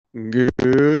Good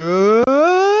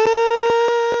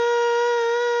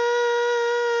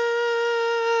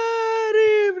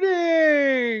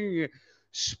evening,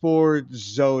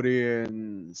 Sports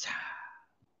Zodians.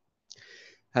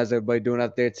 How's everybody doing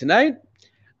out there tonight?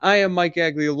 I am Mike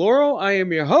Aglioloro. I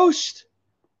am your host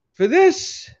for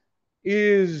this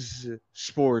is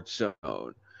Sports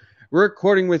Zone. We're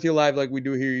recording with you live like we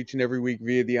do here each and every week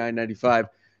via the I-95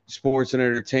 Sports and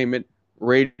Entertainment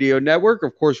Radio Network.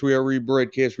 Of course, we are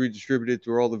rebroadcast, redistributed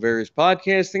through all the various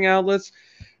podcasting outlets.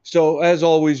 So, as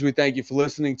always, we thank you for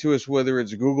listening to us, whether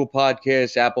it's Google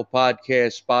Podcasts, Apple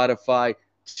Podcasts, Spotify,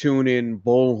 TuneIn,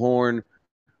 Bullhorn.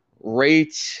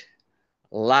 Rate,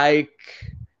 like,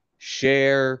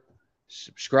 share,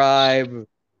 subscribe,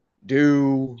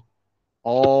 do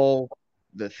all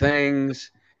the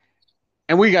things.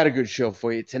 And we got a good show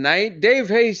for you tonight. Dave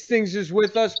Hastings is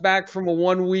with us, back from a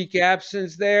 1 week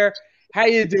absence there. How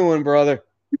you doing, brother?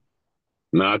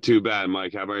 Not too bad,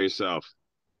 Mike. How about yourself?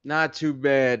 Not too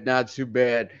bad, not too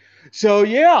bad. So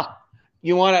yeah,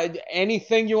 you want to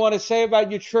anything you want to say about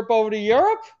your trip over to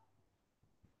Europe?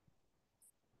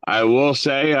 I will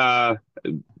say,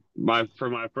 my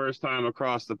first time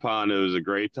across the pond, it was a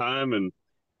great time. And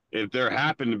if there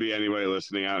happened to be anybody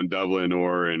listening out in Dublin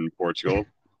or in Portugal,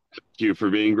 thank you for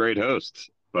being great hosts.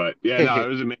 But yeah, no, it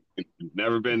was amazing.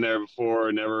 Never been there before,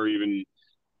 never even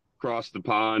crossed the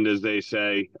pond, as they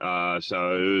say.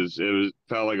 So it was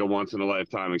felt like a once in a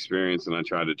lifetime experience, and I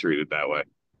tried to treat it that way.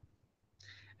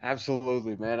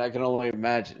 Absolutely, man. I can only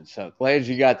imagine. So glad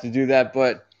you got to do that,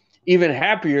 but even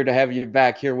happier to have you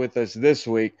back here with us this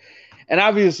week. And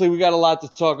obviously, we got a lot to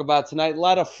talk about tonight. A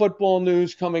lot of football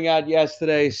news coming out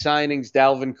yesterday. Signings: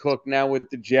 Dalvin Cook now with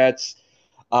the Jets,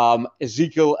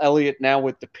 Ezekiel Elliott now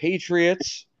with the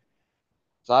Patriots.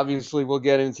 So obviously, we'll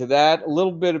get into that. A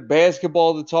little bit of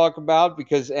basketball to talk about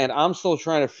and I'm still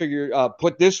trying to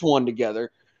put this one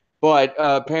together. But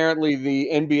apparently, the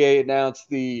NBA announced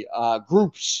the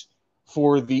groups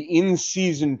for the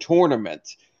in-season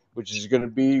tournament, which is going to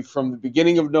be from the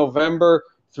beginning of November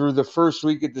through the first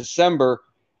week of December,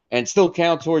 and still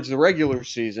count towards the regular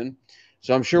season.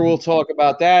 So I'm sure we'll talk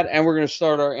about that, and we're going to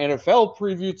start our NFL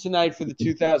preview tonight for the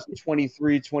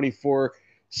 2023-24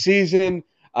 season.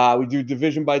 We do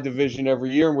division by division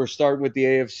every year, and we're starting with the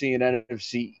AFC and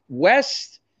NFC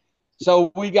West. So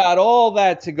we got all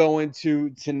that to go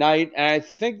into tonight. And I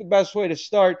think the best way to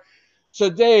start. So,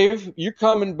 Dave, you're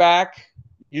coming back.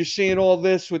 You're seeing all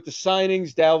this with the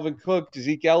signings, Dalvin Cook,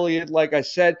 Zeke Elliott, like I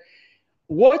said.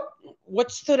 What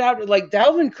what stood out? Like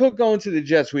Dalvin Cook going to the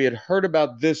Jets, we had heard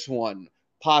about this one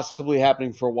possibly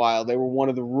happening for a while. They were one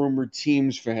of the rumored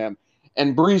teams for him.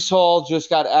 And Brees Hall just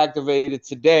got activated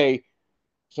today.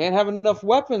 Can't have enough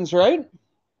weapons, right?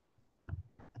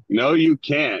 No, you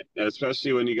can't,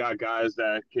 especially when you got guys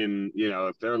that can,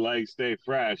 if their legs stay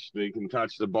fresh, they can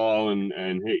touch the ball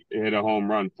and hit a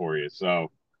home run for you.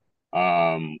 So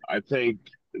I think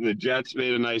the Jets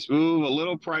made a nice move, a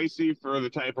little pricey for the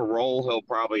type of role he'll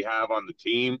probably have on the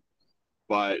team.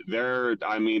 But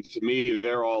I mean, to me,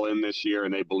 they're all in this year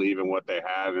and they believe in what they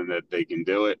have and that they can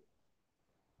do it.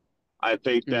 I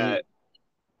think Mm-hmm. that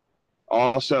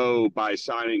also by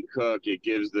signing Cook, it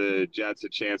gives the Jets a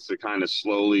chance to kind of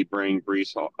slowly bring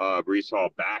Brees Hall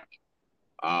back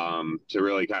to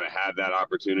really kind of have that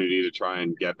opportunity to try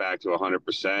and get back to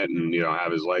 100% and,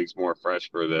 have his legs more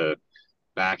fresh for the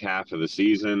back half of the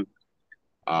season.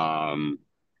 Um,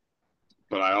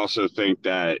 but I also think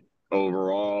that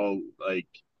overall, like,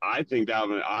 I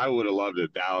would have loved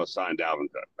if Dallas signed Dalvin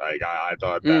Cook. Like, I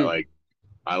thought that, Mm. like,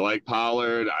 I like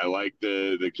Pollard. I like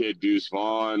the kid Deuce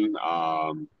Vaughn.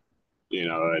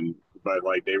 And but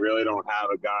like they really don't have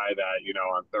a guy that,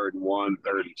 on 3rd and 1,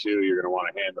 3rd and 2, you're gonna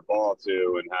want to hand the ball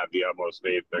to and have the utmost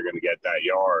faith they're gonna get that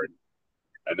yard.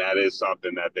 And that is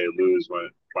something that they lose by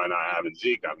not having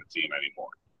Zeke on the team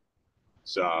anymore.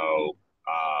 So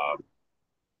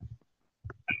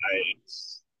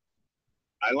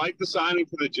I like the signing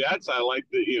for the Jets. I like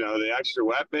the extra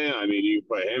weapon. I mean, you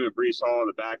put him and Brees Hall in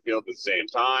the backfield at the same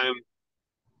time.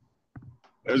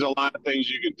 There's a lot of things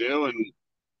you can do, and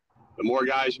the more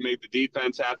guys you make the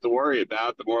defense have to worry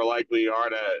about, the more likely you are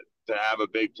to have a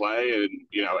big play and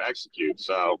execute.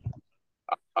 So,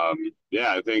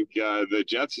 yeah, I think the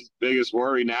Jets' biggest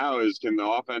worry now is can the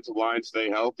offensive line stay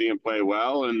healthy and play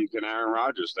well, and can Aaron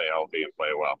Rodgers stay healthy and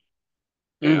play well?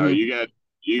 You know, Mm-hmm.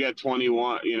 you get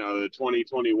 21, the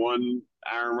 2021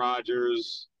 Aaron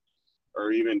Rodgers,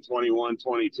 or even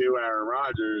 21-22 Aaron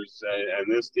Rodgers, and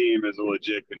this team is a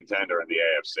legit contender in the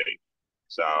AFC.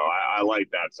 So I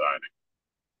like that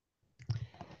signing.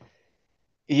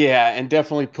 Yeah, and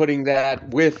definitely putting that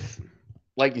with,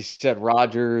 like you said,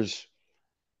 Rodgers.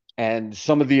 and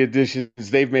some of the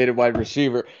additions they've made at wide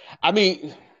receiver. I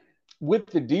mean, with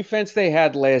the defense they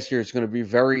had last year, it's going to be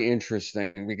very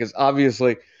interesting because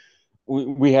obviously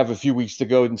we have a few weeks to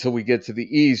go until we get to the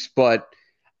East, but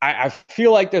I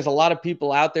feel like there's a lot of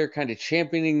people out there kind of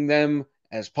championing them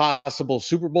as possible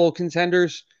Super Bowl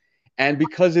contenders. And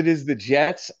because it is the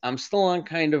Jets, I'm still on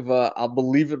kind of a I'll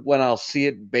believe it when I'll see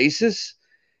it basis.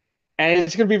 And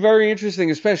it's going to be very interesting,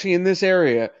 especially in this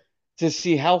area, to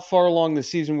see how far along the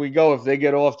season we go if they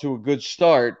get off to a good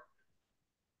start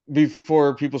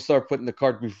before people start putting the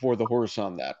cart before the horse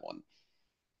on that one.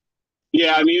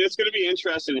 Yeah, I mean, it's going to be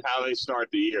interesting how they start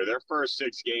the year. Their first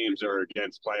 6 games are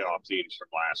against playoff teams from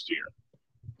last year.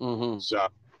 Mm-hmm. So,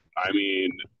 I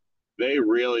mean, they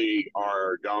really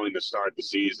are going to start the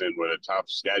season with a tough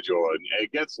schedule, and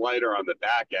it gets lighter on the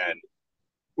back end,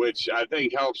 which I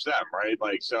think helps them, right?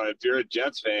 Like, so if you're a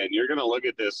Jets fan, you're going to look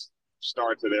at this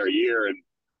start to their year, and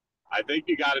I think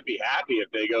you got to be happy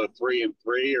if they go 3-3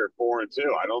 or 4-2.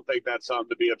 I don't think that's something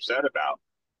to be upset about.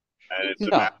 And it's a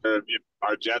No. matter of if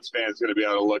our Jets fans going to be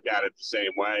able to look at it the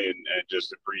same way and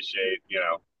just appreciate,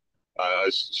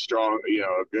 a strong,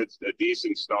 a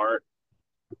decent start.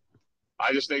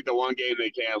 I just think the one game they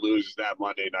can't lose is that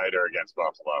Monday nighter against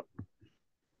Buffalo.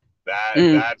 That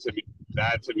Mm. that to me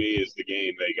that to me is the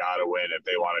game they got to win if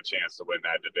they want a chance to win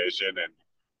that division. And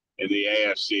in the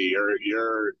AFC,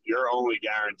 your only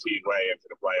guaranteed way into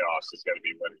the playoffs is going to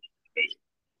be winning the division.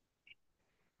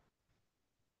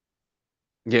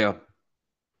 Yeah.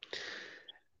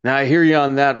 Now I hear you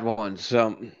on that one.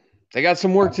 So they got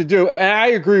some work to do. And I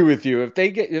agree with you.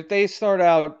 If they start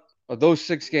out those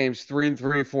 6 games,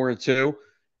 3-3, 4-2,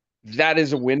 that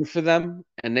is a win for them,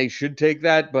 and they should take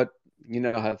that. But you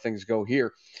know how things go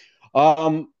here.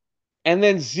 Um, and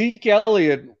then Zeke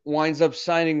Elliott winds up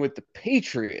signing with the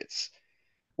Patriots,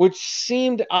 which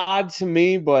seemed odd to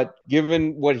me, but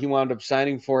given what he wound up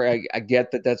signing for, I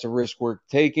get that that's a risk worth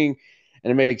taking,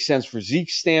 and it makes sense for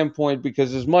Zeke's standpoint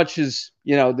because as much as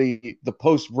the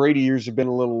post Brady years have been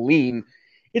a little lean,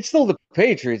 it's still the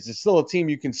Patriots. It's still a team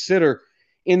you consider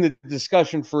in the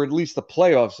discussion for at least the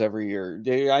playoffs every year.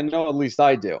 I know at least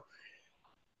I do.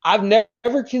 I've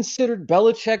never considered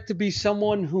Belichick to be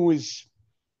someone who is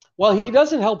well, he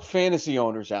doesn't help fantasy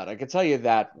owners out. I can tell you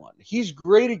that one. He's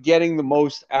great at getting the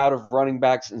most out of running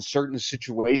backs in certain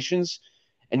situations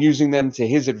and using them to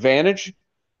his advantage.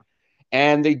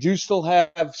 And they do still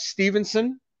have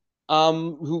Stevenson,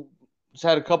 who's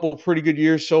had a couple of pretty good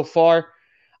years so far.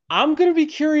 I'm going to be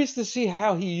curious to see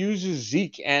how he uses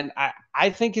Zeke. And I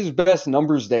think his best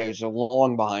numbers days are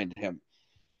long behind him.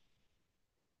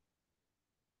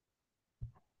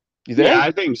 You Yeah, there?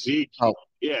 I think Zeke. Oh,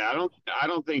 Yeah, I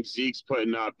don't think Zeke's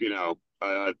putting up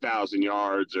 1,000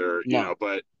 yards or no.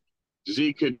 but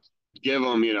Zeke could give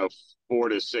them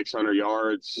 400 to 600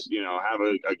 yards. Have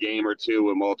a game or two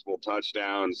with multiple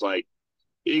touchdowns. Like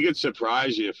he could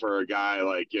surprise you for a guy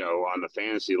like on the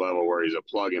fantasy level where he's a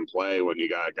plug and play when you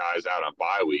got guys out on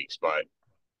bye weeks. But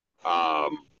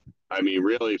I mean,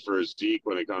 really for Zeke,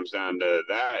 when it comes down to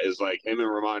that, is like him and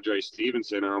Ramondre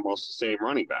Stevenson are almost the same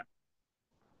running back.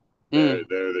 They're Mm.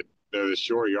 they're the they're the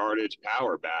short yardage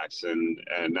power backs, and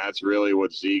that's really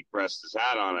what Zeke pressed his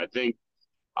hat on. I think,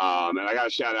 and I got to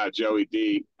shout out Joey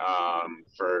D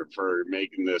for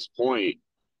making this point.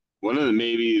 One of the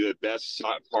maybe the best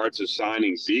parts of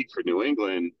signing Zeke for New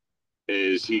England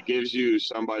is he gives you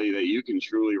somebody that you can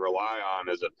truly rely on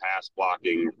as a pass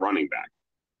blocking running back.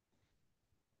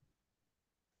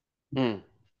 Mm.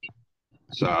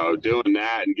 So doing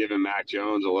that and giving Mac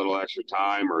Jones a little extra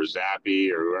time or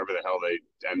Zappy or whoever the hell they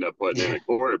end up putting in a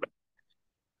quarterback,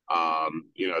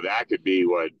 that could be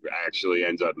what actually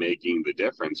ends up making the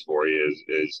difference for you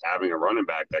is having a running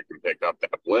back that can pick up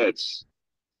that blitz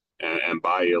and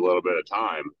buy you a little bit of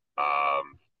time.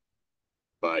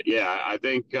 But yeah, I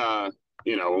think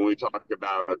when we talk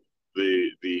about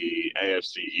the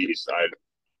AFC East,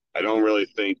 I don't really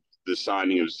think the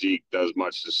signing of Zeke does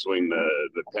much to swing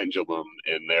the pendulum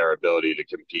in their ability to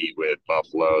compete with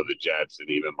Buffalo, the Jets, and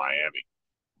even Miami.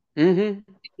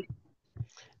 Mm-hmm.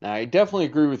 Now, I definitely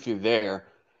agree with you there.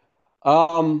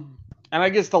 Um, and I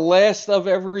guess the last of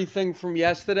everything from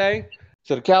yesterday.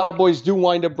 So the Cowboys do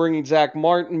wind up bringing Zach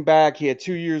Martin back. He had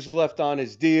 2 years left on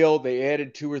his deal. They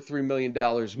added $2 or $3 million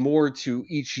more to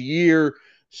each year.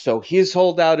 So his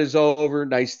holdout is over.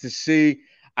 Nice to see.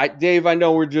 Dave, I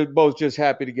know we're both just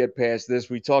happy to get past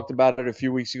this. We talked about it a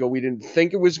few weeks ago. We didn't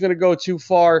think it was going to go too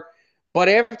far. But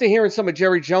after hearing some of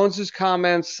Jerry Jones's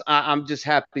comments, I'm just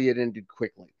happy it ended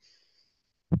quickly.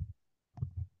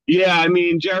 Yeah, I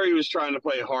mean, Jerry was trying to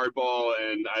play hardball,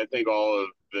 and I think all of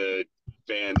the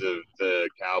fans of the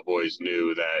Cowboys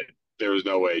knew that there was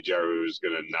no way Jerry was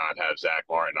going to not have Zach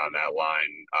Martin on that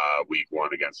line week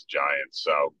one against the Giants.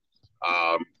 So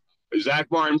Zach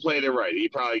Martin played it right. He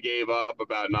probably gave up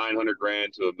about 900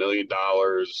 grand to $1 million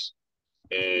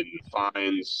in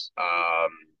fines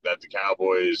that the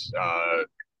Cowboys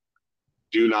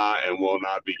do not and will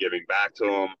not be giving back to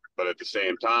him. But at the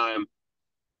same time,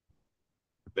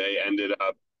 they ended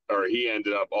up, or he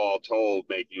ended up, all told,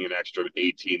 making an extra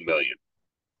 18 million.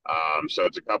 So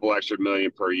it's a couple extra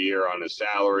million per year on his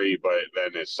salary, but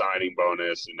then his signing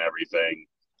bonus and everything,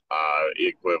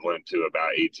 equivalent to about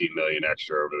 18 million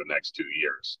extra over the next 2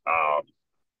 years.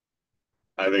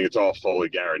 I think it's all fully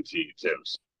guaranteed too.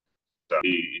 So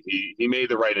he made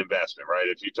the right investment, right?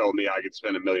 If you told me I could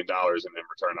spend $1 million and in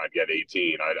return I'd get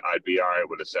 18, I'd be all right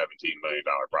with a $17 million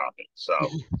profit. So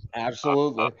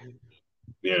Absolutely.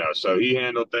 So he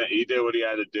handled that. He did what he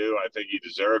had to do. I think he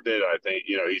deserved it. I think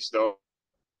he's still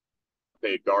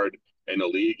paid guard in the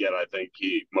league, yet I think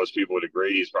most people would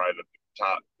agree he's probably the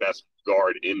top best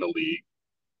guard in the league.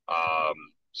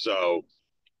 So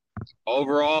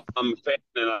overall, I'm a fan,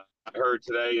 and I heard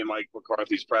today in Mike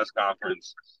McCarthy's press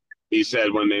conference, he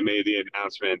said when they made the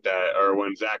announcement or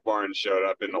when Zach Martin showed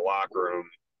up in the locker room,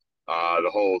 the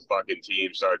whole fucking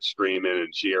team started screaming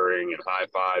and cheering and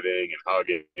high-fiving and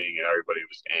hugging, and everybody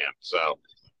was amped. So,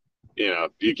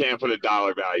 you can't put a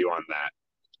dollar value on that.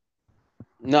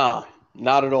 No,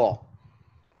 not at all.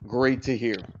 Great to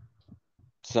hear.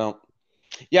 So,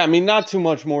 yeah, I mean, not too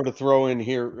much more to throw in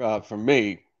here from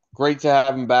me. Great to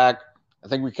have him back. I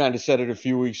think we kind of said it a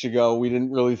few weeks ago. We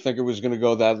didn't really think it was going to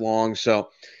go that long. So,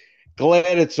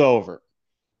 glad it's over.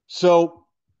 So,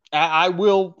 I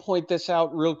will point this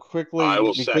out real quickly I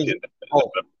will because, second.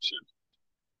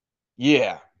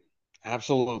 yeah,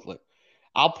 absolutely.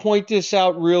 I'll point this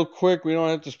out real quick. We don't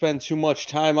have to spend too much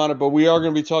time on it, but we are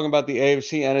going to be talking about the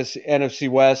AFC, NFC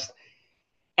West.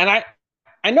 And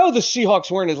I know the Seahawks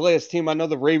weren't his last team. I know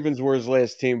the Ravens were his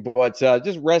last team, but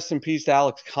just rest in peace to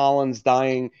Alex Collins,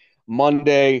 dying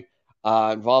Monday,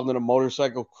 involved in a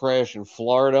motorcycle crash in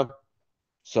Florida.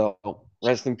 So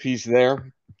rest in peace there.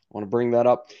 I want to bring that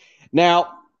up. Now,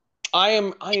 I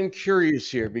am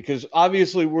curious here because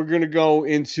obviously we're going to go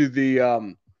into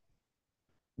the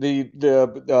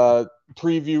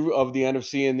preview of the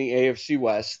NFC and the AFC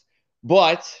West,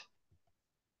 but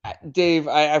Dave,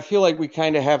 I feel like we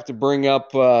kind of have to bring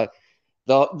up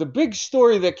the big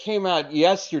story that came out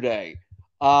yesterday.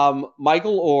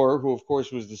 Michael Orr, who of course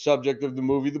was the subject of the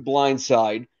movie The Blind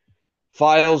Side,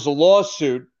 files a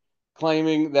lawsuit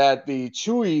claiming that the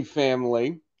Chewy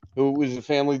family, who was the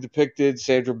family depicted,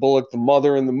 Sandra Bullock, the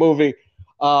mother in the movie,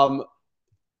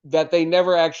 that they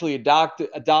never actually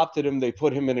adopted him. They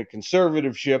put him in a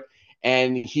conservatorship,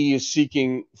 and he is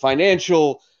seeking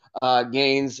financial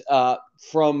gains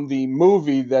from the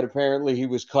movie that apparently he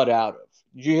was cut out of.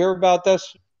 Did you hear about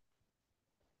this?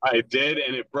 I did,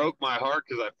 and it broke my heart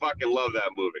because I fucking love that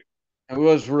movie. It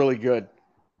was really good.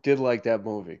 Did like that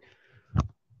movie.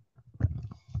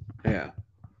 Yeah.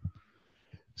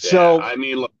 So, I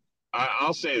mean, look,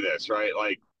 I'll say this, right?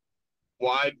 Like,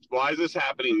 why is this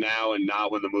happening now and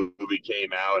not when the movie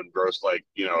came out and grossed like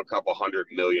a couple $100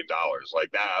 million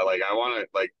like that? Like, I want to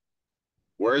like,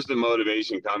 where's the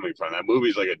motivation coming from? That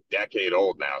movie's like a decade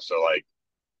old now, so like,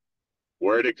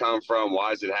 where'd it come from?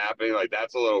 Why is it happening? Like,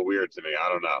 that's a little weird to me. I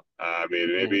don't know. I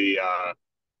mean, maybe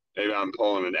I'm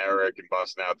pulling an Eric and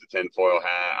busting out the tinfoil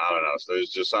hat. I don't know. So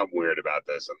there's just something weird about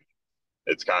this, and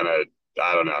it's kind of,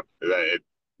 I don't know. It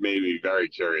made me very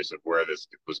curious of where this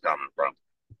was coming from.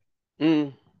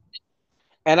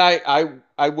 And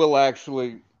I will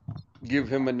actually give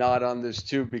him a nod on this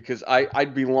too, because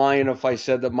I'd be lying if I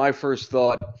said that my first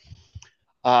thought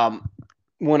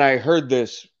when I heard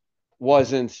this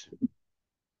wasn't,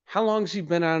 how long's he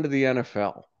been out of the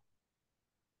NFL?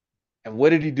 And what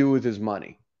did he do with his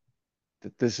money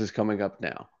that this is coming up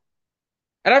now?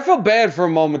 And I felt bad for a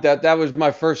moment that was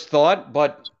my first thought,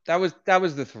 but that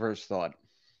was the first thought.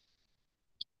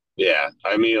 Yeah,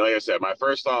 I mean, like I said, my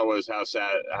first thought was how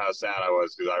sad I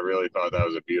was because I really thought that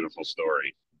was a beautiful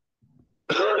story,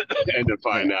 and to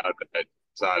find out that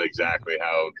it's not exactly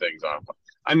how things are.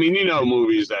 I mean,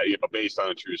 movies that based on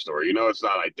a true story. It's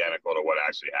not identical to what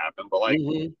actually happened, but like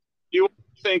you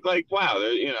think, like, wow,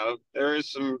 there is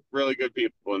some really good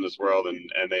people in this world,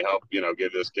 and they help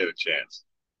give this kid a chance.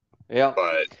 Yeah,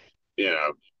 but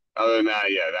other than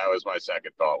that, yeah, that was my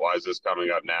second thought. Why is this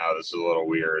coming up now? This is a little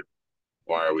weird.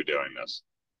 Why are we doing this?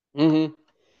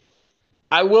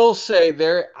 I will say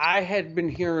I had been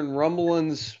hearing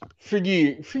rumblings for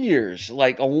years,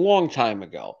 like a long time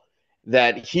ago,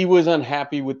 that he was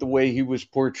unhappy with the way he was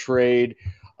portrayed.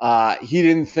 He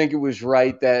didn't think it was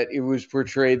right that it was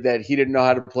portrayed that he didn't know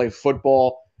how to play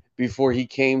football before he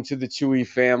came to the Tui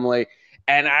family.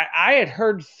 And I had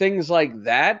heard things like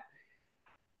that.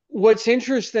 What's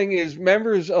interesting is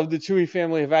members of the Tui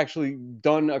family have actually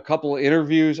done a couple of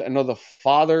interviews. I know the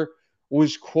father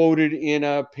was quoted in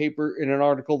a paper, in an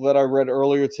article that I read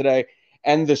earlier today,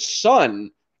 and the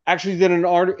son actually did an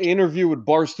interview with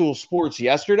Barstool Sports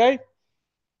yesterday.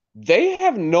 They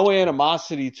have no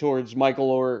animosity towards Michael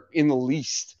or in the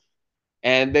least,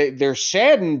 and they're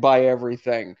saddened by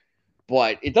everything.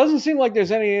 But it doesn't seem like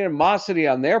there's any animosity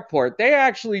on their part. They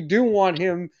actually do want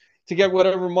him to get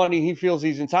whatever money he feels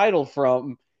he's entitled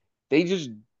from. They just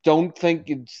don't think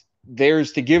it's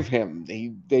theirs to give him.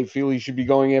 They feel he should be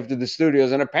going after the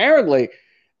studios. And apparently,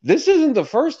 this isn't the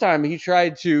first time he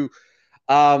tried to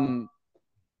um,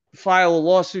 file a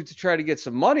lawsuit to try to get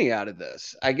some money out of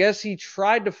this. I guess he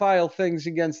tried to file things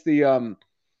against the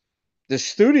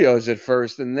studios at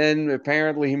first, and then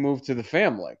apparently he moved to the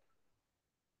family.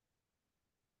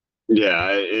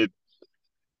 Yeah,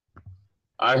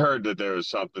 I heard that there was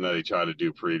something that he tried to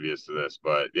do previous to this,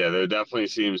 but yeah, there definitely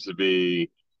seems to be,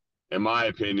 in my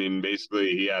opinion,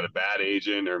 basically he had a bad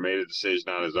agent or made a decision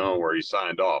on his own where he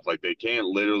signed off. Like they can't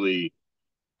literally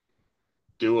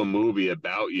do a movie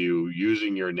about you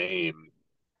using your name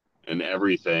and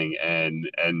everything and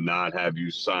not have you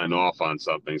sign off on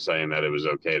something saying that it was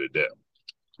okay to do.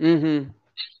 Mm-hmm.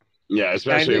 Yeah, And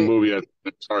especially a movie that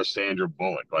stars Sandra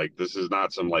Bullock. Like this is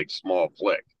not some like small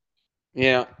flick.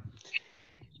 yeah,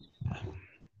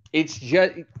 it's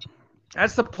just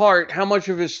that's the part. How much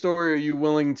of his story are you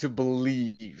willing to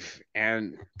believe?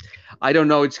 And I don't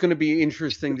know. It's going to be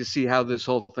interesting to see how this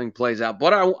whole thing plays out.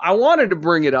 But I wanted to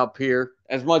bring it up here,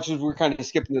 as much as we're kind of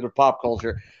skipping to the pop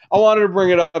culture. I wanted to bring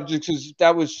it up just because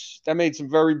that made some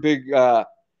very big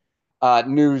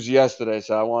news yesterday.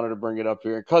 So I wanted to bring it up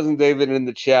here. Cousin David in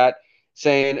the chat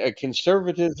saying a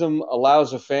conservatism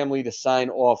allows a family to sign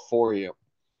off for you.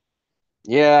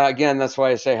 Yeah, again, that's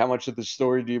why I say, how much of the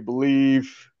story do you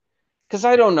believe? Because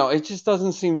I don't know. It just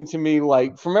doesn't seem to me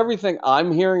like, from everything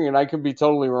I'm hearing, and I could be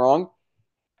totally wrong,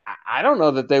 I don't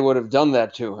know that they would have done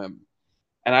that to him.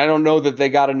 And I don't know that they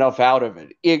got enough out of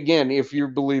it. Again, if you're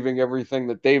believing everything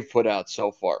that they've put out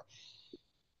so far.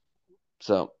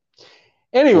 So,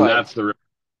 And anyway. that's the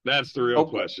real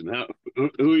Okay. question.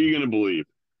 Who are you going to believe?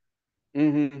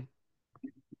 Mm-hmm.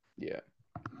 Yeah.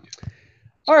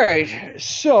 All right.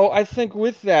 So I think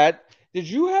with that, did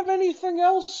you have anything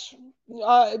else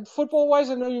football wise?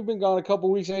 I know you've been gone a couple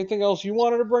weeks. Anything else you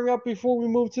wanted to bring up before we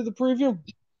move to the preview?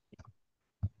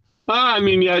 I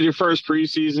mean, you had your first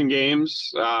preseason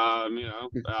games. Some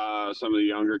of the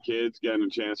younger kids getting a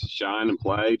chance to shine and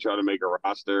play, try to make a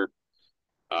roster.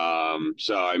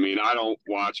 So I mean, I don't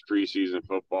watch preseason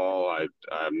football.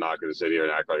 I'm not going to sit here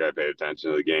and act like I paid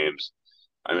attention to the games.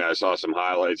 I mean, I saw some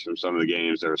highlights from some of the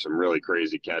games. There were some really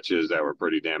crazy catches that were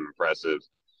pretty damn impressive.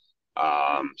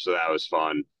 So that was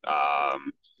fun.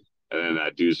 And then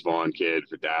that Deuce Vaughn kid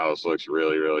for Dallas looks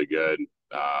really, really good.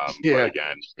 But Yeah.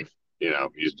 again,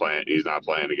 he's not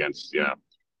playing against,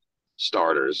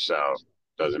 starters, so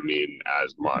doesn't mean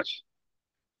as much.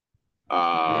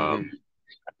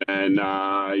 Mm-hmm.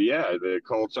 The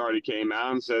Colts already came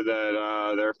out and said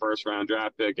that their first round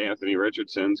draft pick, Anthony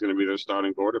Richardson, is going to be their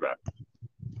starting quarterback.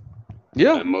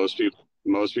 Yeah. And most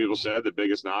people said the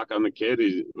biggest knock on the kid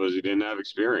was he didn't have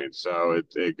experience. So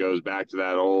it goes back to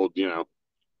that old,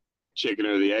 chicken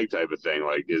or the egg type of thing.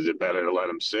 Like, is it better to let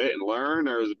him sit and learn,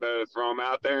 or is it better to throw him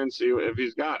out there and see if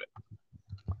he's got it?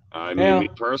 I mean, Yeah. me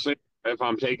personally, if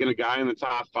I'm taking a guy in the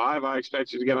top five, I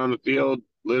expect you to get on the field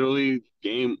literally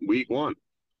week one.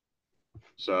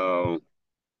 So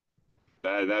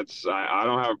I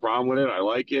don't have a problem with it. I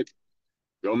like it.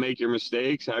 Go make your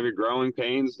mistakes, have your growing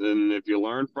pains, and if you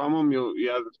learn from them, you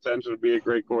have the potential to be a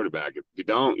great quarterback. If you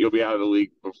don't, you'll be out of the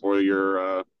league before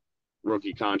your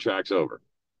rookie contract's over.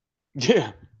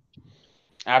 Yeah.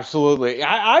 Absolutely.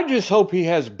 I just hope he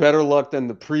has better luck than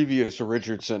the previous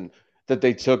Richardson that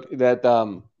they took that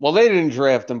well they didn't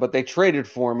draft him, but they traded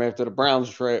for him after the Browns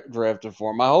drafted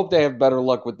for him. I hope they have better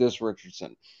luck with this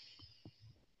Richardson.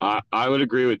 I would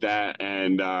agree with that,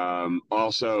 and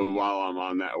also while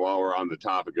we're on the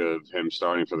topic of him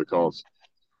starting for the Colts,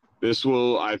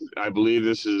 I believe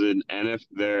this is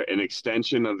an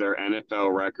extension of their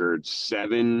NFL record.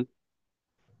 7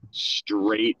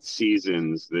 straight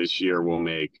seasons this year will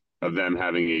make of them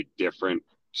having a different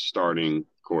starting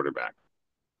quarterback.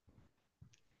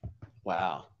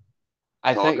 Wow.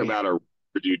 I Talk think about a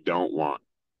record you don't want.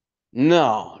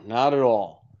 no, not at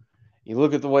all. You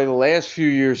look at the way the last few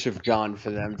years have gone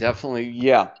for them, definitely,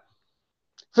 yeah.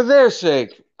 For their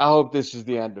sake, I hope this is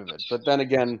the end of it. But then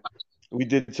again, we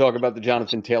did talk about the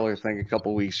Jonathan Taylor thing a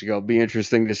couple weeks ago. Be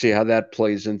interesting to see how that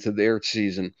plays into their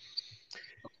season.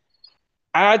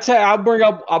 I'd say I'll bring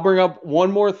up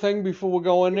one more thing before we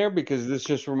go in there because this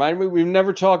just reminded me we've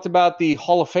never talked about the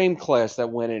Hall of Fame class that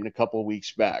went in a couple of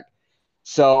weeks back.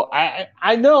 So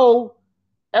I know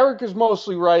Eric is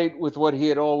mostly right with what he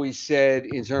had always said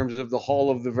in terms of the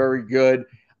Hall of the Very Good.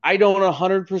 I don't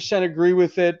 100% agree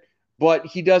with it, but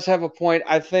he does have a point.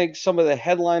 I think some of the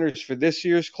headliners for this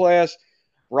year's class,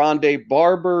 Rondé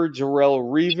Barber, Jarrell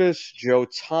Revis, Joe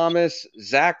Thomas,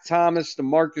 Zach Thomas,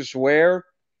 DeMarcus Ware.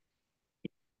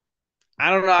 I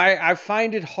don't know. I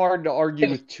find it hard to argue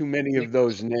with too many of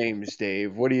those names,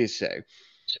 Dave. What do you say?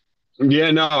 Yeah,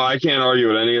 no, I can't argue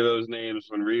with any of those names.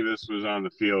 When Revis was on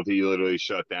the field, he literally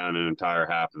shut down an entire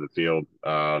half of the field.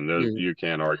 Mm, You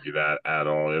can't argue that at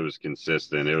all. It was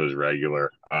consistent. It was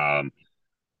regular.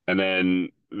 And then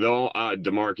though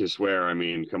Demarcus Ware, I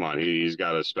mean, come on, he's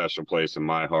got a special place in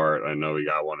my heart. I know he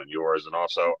got one in yours, and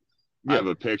also I yeah. have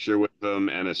a picture with him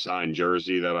and a signed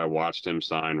jersey that I watched him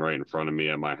sign right in front of me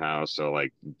at my house. So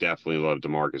like, definitely love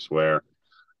Demarcus Ware.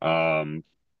 Um,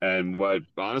 and what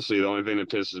honestly, the only thing that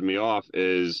pisses me off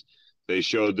is they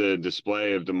showed the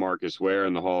display of Demarcus Ware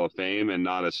in the Hall of Fame and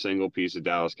not a single piece of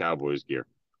Dallas Cowboys gear.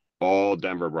 All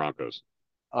Denver Broncos.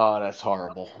 Oh, that's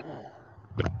horrible.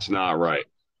 It's not right.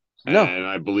 No. And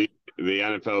I believe the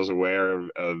NFL is aware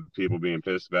of people being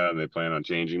pissed about it and they plan on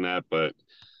changing that, but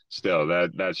still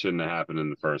that shouldn't have happened in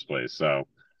the first place. So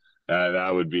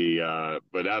that would be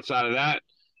but outside of that,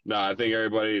 no, I think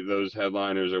everybody those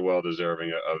headliners are well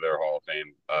deserving of their Hall of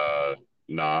Fame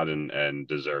nod and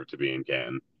deserve to be in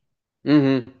Canton.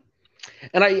 Mm-hmm.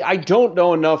 And I don't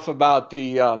know enough about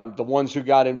the ones who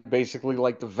got in basically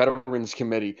like the Veterans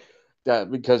Committee, that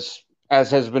because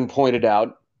as has been pointed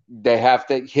out, they have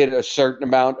to hit a certain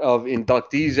amount of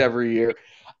inductees every year.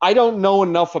 I don't know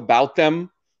enough about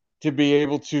them to be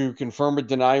able to confirm or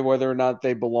deny whether or not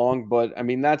they belong. But I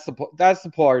mean that's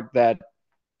the part that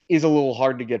is a little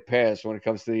hard to get past when it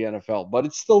comes to the NFL. But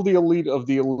it's still the elite of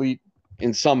the elite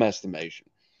in some estimation.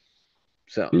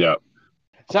 So. Yeah.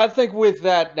 So I think with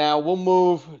that now, we'll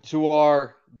move to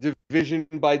our division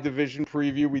by division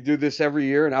preview. We do this every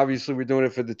year, and obviously we're doing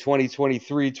it for the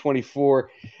 2023-24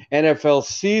 NFL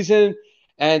season.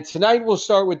 And tonight we'll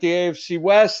start with the AFC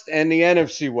West and the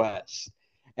NFC West.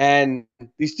 And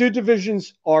these two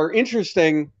divisions are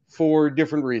interesting for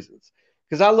different reasons.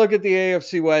 Because I look at the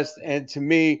AFC West, and to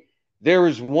me, there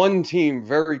is one team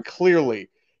very clearly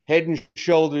head and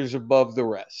shoulders above the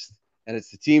rest, and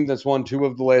it's the team that's won two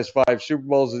of the last five Super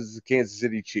Bowls is the Kansas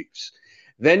City Chiefs.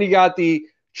 Then you got the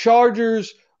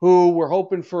Chargers, who were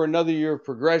hoping for another year of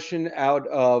progression out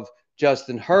of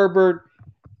Justin Herbert,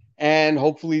 and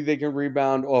hopefully they can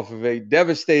rebound off of a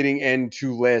devastating end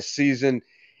to last season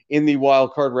in the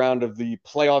wild card round of the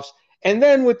playoffs. And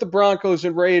then with the Broncos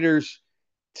and Raiders,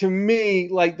 to me,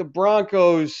 like the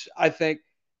Broncos, I think,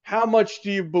 how much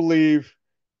do you believe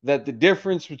that the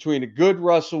difference between a good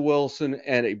Russell Wilson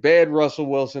and a bad Russell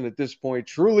Wilson at this point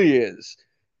truly is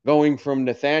going from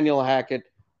Nathaniel Hackett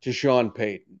to Sean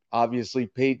Payton? Obviously,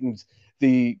 Payton's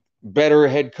the better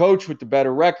head coach with the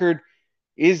better record.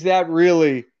 Is that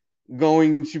really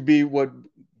going to be what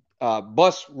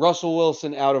busts Russell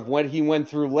Wilson out of what he went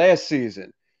through last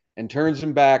season and turns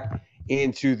him back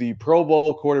into the Pro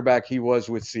Bowl quarterback he was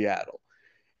with Seattle?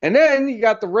 And then you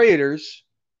got the Raiders,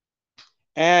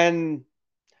 and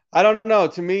I don't know.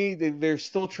 To me, they're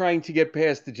still trying to get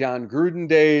past the John Gruden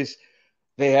days.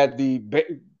 They had the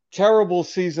terrible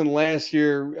season last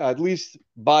year, at least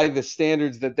by the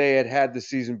standards that they had had the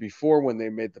season before when they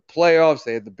made the playoffs.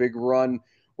 They had the big run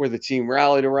where the team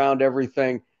rallied around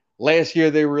everything. Last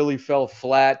year, they really fell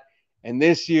flat. And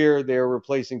this year, they're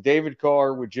replacing David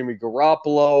Carr with Jimmy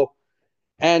Garoppolo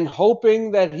and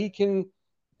hoping that he can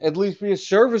at least be a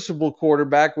serviceable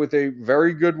quarterback with a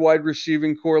very good wide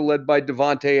receiving core led by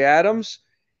Devontae Adams.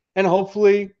 And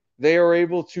hopefully they are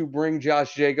able to bring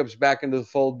Josh Jacobs back into the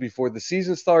fold before the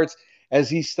season starts, as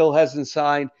he still hasn't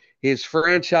signed his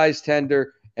franchise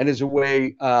tender and is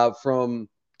away from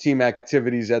team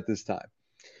activities at this time.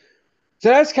 So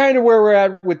that's kind of where we're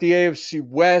at with the AFC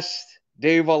West.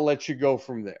 Dave, I'll let you go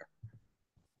from there.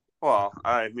 Well,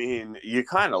 I mean, you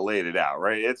kind of laid it out,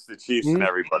 right? It's the Chiefs and Mm-hmm.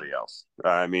 everybody else.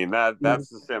 I mean, that's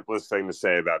the simplest thing to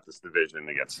say about this division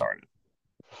to get started.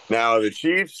 Now, the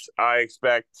Chiefs, I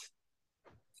expect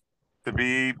to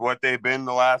be what they've been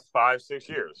the last 5, 6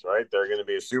 years, right? They're going to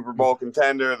be a Super Bowl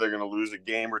contender. They're going to lose a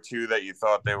game or two that you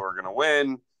thought they were going to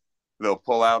win. They'll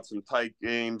pull out some tight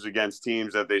games against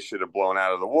teams that they should have blown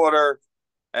out of the water.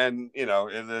 And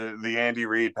the Andy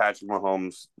Reid, Patrick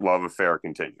Mahomes love affair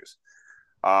continues.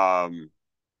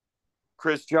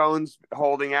 Chris Jones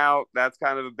holding out, that's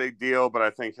kind of a big deal, but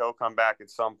I think he'll come back at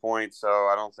some point. So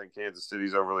I don't think Kansas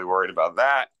City's overly worried about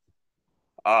that.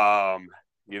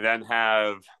 You then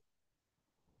have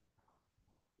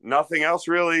nothing else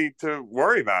really to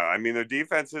worry about. I mean, their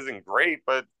defense isn't great,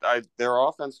 but their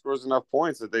offense scores enough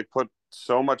points that they put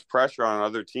so much pressure on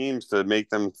other teams to make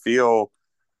them feel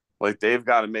like they've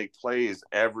got to make plays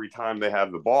every time they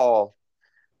have the ball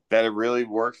that it really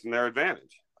works in their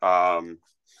advantage.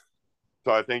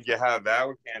 So I think you have that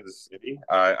with Kansas City.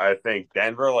 I think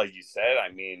Denver, like you said,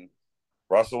 I mean,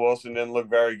 Russell Wilson didn't look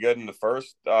very good in the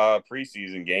first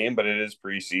preseason game, but it is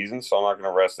preseason, so I'm not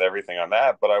going to rest everything on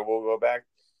that. But I will go back.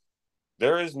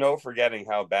 There is no forgetting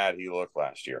how bad he looked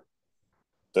last year.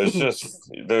 There's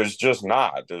just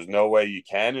not. There's no way you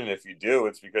can, and if you do,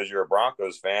 it's because you're a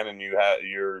Broncos fan and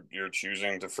you're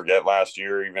choosing to forget last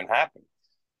year even happened.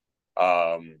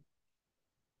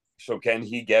 So can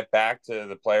he get back to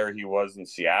the player he was in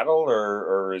Seattle,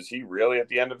 or is he really at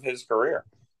the end of his career?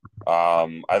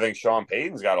 I think Sean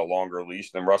Payton's got a longer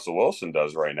leash than Russell Wilson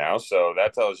does right now, so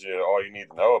that tells you all you need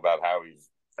to know about how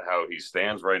he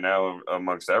stands right now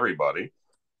amongst everybody.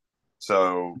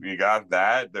 So you got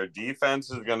that. Their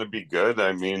defense is going to be good.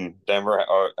 I mean, Denver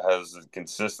has a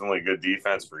consistently good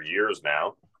defense for years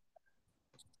now.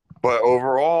 But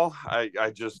overall,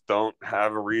 I just don't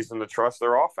have a reason to trust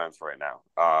their offense right now.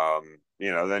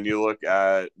 Then you look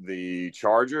at the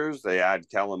Chargers. They add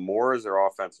Kellen Moore as their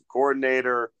offensive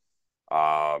coordinator.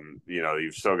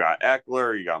 You've still got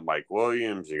Eckler, you got Mike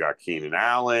Williams, you got Keenan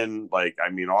Allen.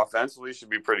 Offensively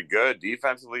should be pretty good.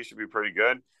 Defensively should be pretty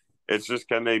good. It's just,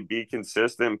 can they be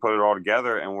consistent and put it all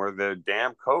together? And where the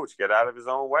damn coach get out of his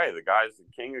own way. The guy's the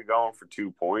king of going for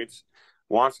 2 points,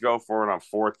 wants to go for it on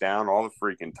 4th down all the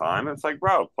freaking time. It's like,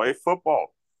 bro, play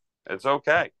football. It's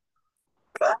okay.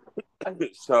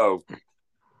 So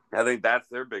I think that's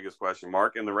their biggest question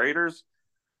mark. And the Raiders,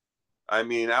 I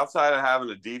mean, outside of having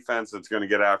a defense that's going to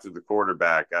get after the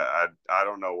quarterback, I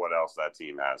don't know what else that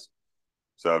team has.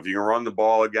 So if you can run the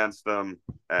ball against them,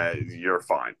 you're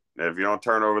fine. If you don't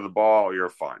turn over the ball, you're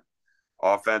fine.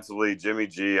 Offensively, Jimmy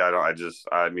G, he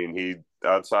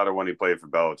outside of when he played for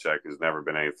Belichick has never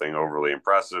been anything overly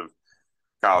impressive.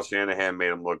 Kyle Shanahan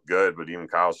made him look good, but even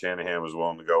Kyle Shanahan was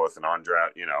willing to go with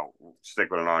stick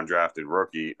with an undrafted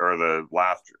rookie or the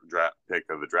last draft pick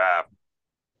of the draft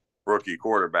rookie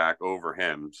quarterback over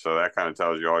him. So that kind of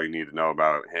tells you all you need to know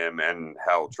about him, and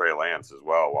Trey Lance as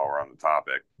well while we're on the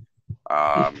topic.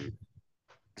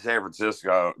 San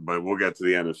Francisco, but we'll get to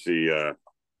the NFC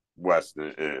West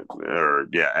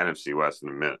NFC West in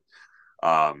a minute.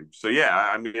 I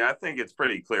think it's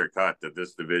pretty clear cut that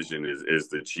this division is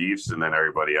the Chiefs, and then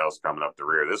everybody else coming up the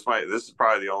rear. This is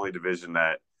probably the only division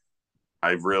that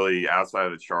I've really, outside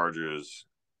of the Chargers,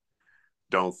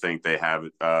 don't think they have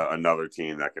another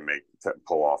team that can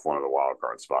pull off one of the wild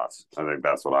card spots. I think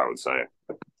that's what I would say.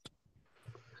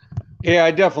 Yeah,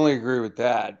 I definitely agree with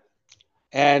that.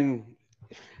 And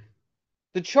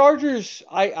the Chargers,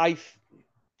 they're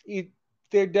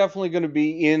definitely going to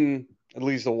be in at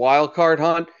least a wild card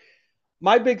hunt.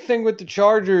 My big thing with the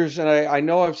Chargers, and I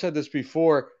know I've said this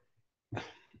before,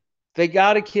 they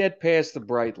got to get past the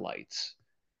bright lights.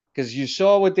 Because you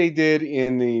saw what they did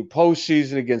in the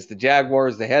postseason against the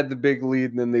Jaguars. They had the big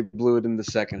lead, and then they blew it in the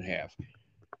second half.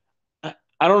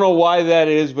 I don't know why that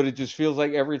is, but it just feels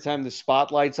like every time the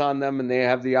spotlight's on them and they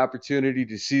have the opportunity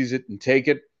to seize it and take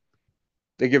it,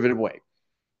 they give it away.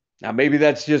 Now, maybe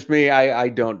that's just me. I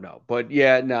don't know. But,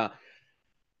 yeah, no.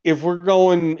 If we're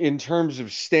going in terms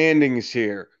of standings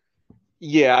here,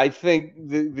 yeah, I think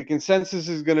the consensus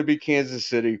is going to be Kansas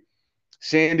City.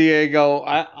 San Diego,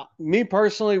 me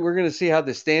personally, we're going to see how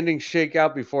the standings shake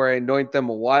out before I anoint them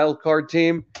a wild card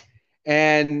team.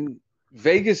 And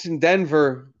Vegas and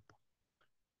Denver,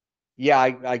 yeah,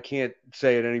 I can't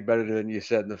say it any better than you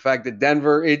said. And the fact that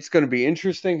Denver, it's going to be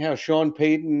interesting how Sean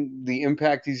Payton, the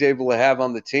impact he's able to have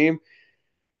on the team.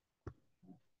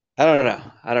 I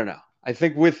don't know. I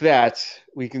think with that,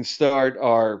 we can start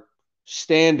our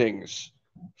standings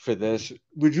for this.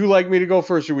 Would you like me to go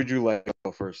first, or would you like to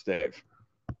go first, Dave?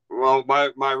 Well,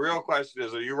 my real question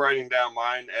is, are you writing down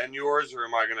mine and yours, or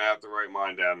am I going to have to write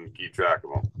mine down and keep track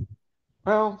of them?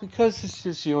 Well, because it's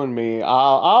just you and me,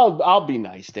 I'll be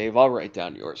nice, Dave. I'll write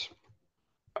down yours.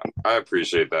 I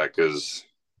appreciate that, because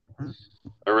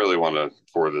I really want to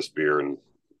pour this beer and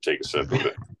take a sip of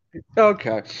it.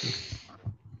 Okay.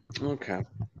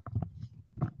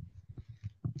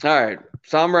 All right.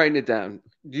 So I'm writing it down.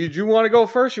 Did you want to go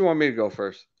first? Or you want me to go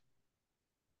first?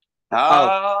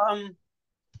 Um,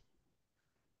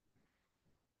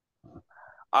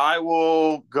 I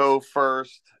will go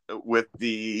first with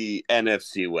the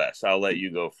NFC West. I'll let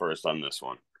you go first on this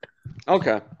one.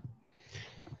 Okay.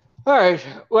 All right.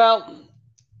 Well,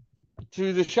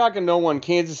 to the shock of no one,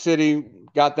 Kansas City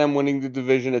got them winning the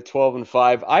division at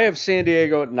 12-5. I have San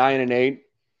Diego at 9-8.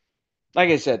 Like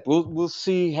I said, we'll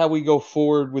see how we go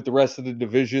forward with the rest of the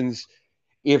divisions.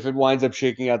 If it winds up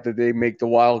shaking out that they make the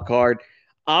wild card,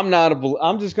 I'm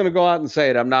just going to go out and say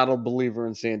it. I'm not a believer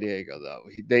in San Diego though.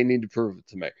 They need to prove it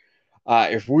to me.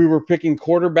 If we were picking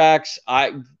quarterbacks,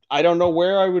 I don't know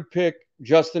where I would pick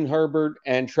Justin Herbert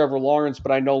and Trevor Lawrence,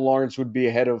 but I know Lawrence would be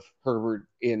ahead of Herbert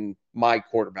in my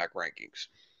quarterback rankings.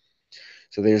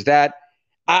 So there's that.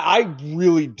 I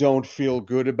really don't feel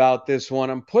good about this one.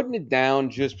 I'm putting it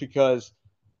down just because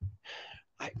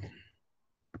I,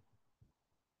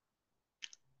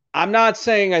 I'm not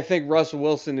saying I think Russell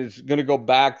Wilson is going to go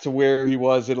back to where he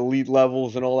was at elite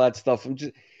levels and all that stuff.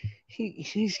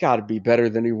 He's got to be better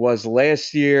than he was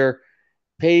last year.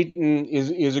 Peyton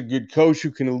is a good coach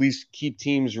who can at least keep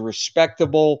teams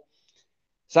respectable.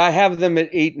 So I have them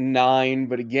at 8-9,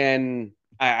 but again,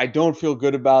 I don't feel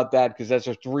good about that because that's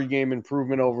a 3-game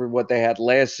improvement over what they had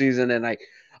last season, and I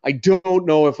don't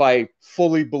know if I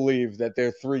fully believe that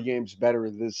they're 3 games better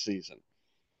this season.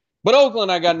 But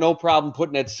Oakland, I got no problem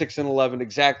putting at 6-11,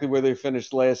 exactly where they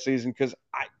finished last season, because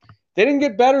they didn't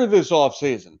get better this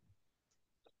offseason.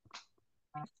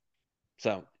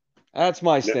 So that's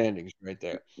my standings right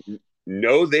there.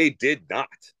 No, they did not.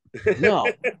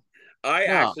 No, I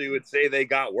no, actually would say they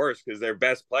got worse because their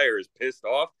best player is pissed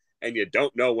off, and you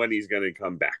don't know when he's going to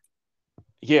come back.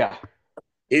 yeah,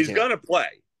 He's yeah. going to play.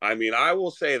 I mean, I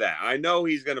will say that. I know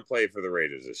he's going to play for the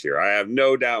Raiders this year. I have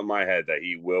no doubt in my head that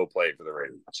he will play for the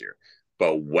Raiders this year.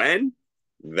 But when?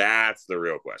 That's the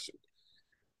real question.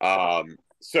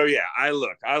 So yeah, I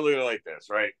look at it like this,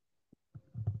 right?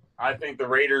 I think the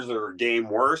Raiders are a game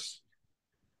worse.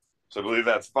 So I believe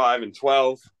that's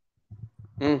 5-12.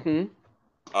 Mm-hmm.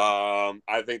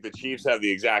 I think the Chiefs have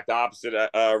the exact opposite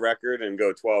record and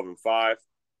go 12-5.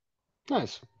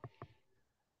 Nice.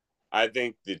 I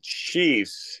think the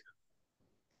Chiefs.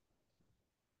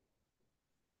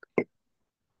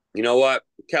 You know what?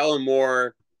 Kellen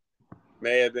Moore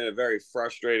may have been a very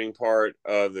frustrating part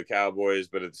of the Cowboys,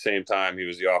 but at the same time, he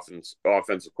was the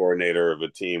offensive coordinator of a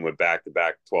team with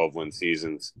back-to-back 12-win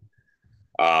seasons.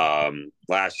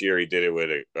 Last year, he did it with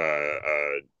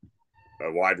a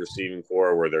wide receiving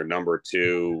core where their number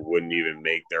 2 wouldn't even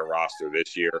make their roster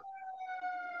this year.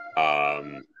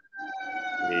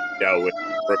 He dealt with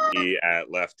rookie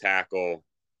at left tackle.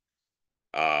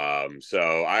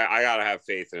 So I gotta have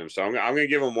faith in him. So I'm gonna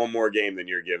give him one more game than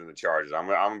you're giving the Chargers. I'm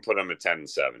gonna put him at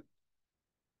 10-7.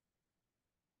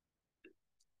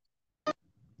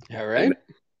 All right.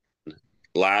 And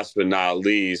last but not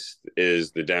least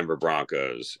is the Denver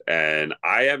Broncos, and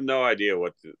I have no idea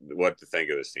what to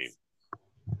think of this team.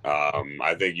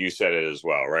 I think you said it as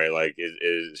well, right? Like,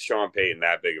 is Sean Payton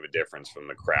that big of a difference from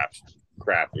the crap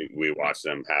we watched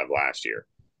them have last year?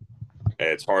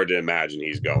 It's hard to imagine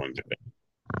he's going to.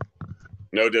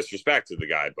 No disrespect to the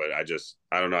guy, but I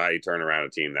don't know how you turn around a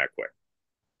team that quick.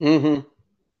 Mm-hmm.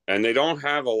 And they don't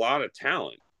have a lot of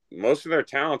talent. Most of their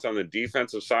talent's on the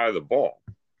defensive side of the ball.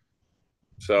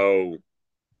 So,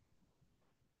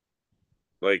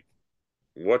 like,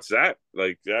 what's that?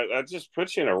 Like, that just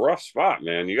puts you in a rough spot,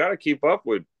 man. You got to keep up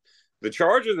with the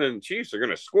Chargers and the Chiefs are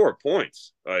going to score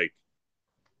points. Like,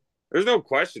 there's no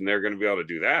question they're going to be able to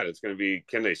do that. It's going to be,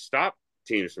 can they stop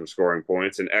teams from scoring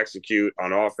points and execute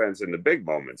on offense in the big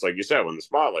moments, like you said, when the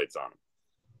spotlight's on them.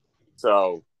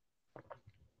 So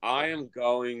I am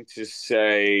going to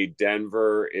say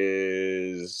Denver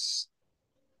is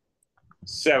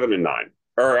 7-9.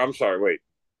 Or I'm sorry, wait,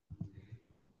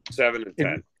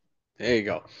 7-10. There you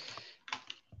go.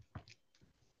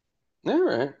 All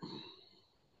right.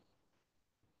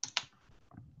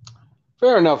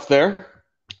 Fair enough there.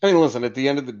 I mean, listen, at the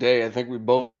end of the day, I think we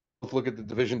both look at the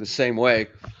division the same way.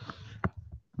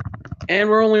 And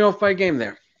we're only off by a game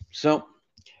there. So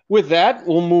with that,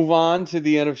 we'll move on to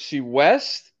the NFC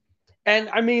West. And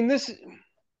I mean,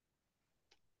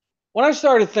 when I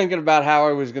started thinking about how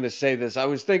I was going to say this, I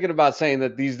was thinking about saying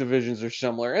that these divisions are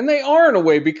similar. And they are in a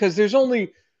way because there's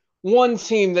only one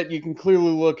team that you can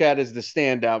clearly look at as the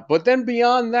standout. But then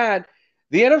beyond that,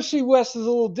 the NFC West is a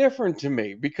little different to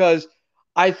me because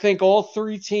I think all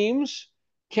 3 teams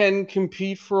can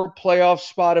compete for a playoff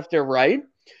spot if they're right.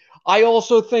 I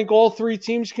also think all 3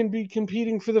 teams can be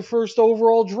competing for the first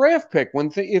overall draft pick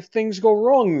if things go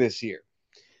wrong this year.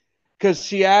 Because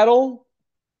Seattle,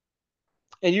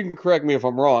 and you can correct me if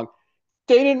I'm wrong,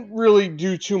 they didn't really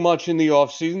do too much in the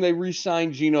offseason. They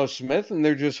re-signed Geno Smith, and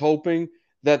they're just hoping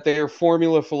that their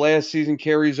formula for last season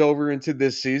carries over into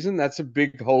this season. That's a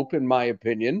big hope, in my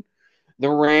opinion. The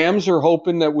Rams are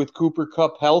hoping that with Cooper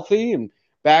Kupp healthy and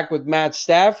back with Matt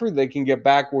Stafford, they can get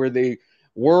back where they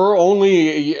were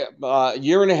only a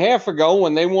year and a half ago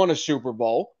when they won a Super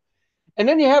Bowl. And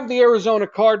then you have the Arizona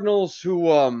Cardinals who,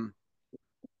 I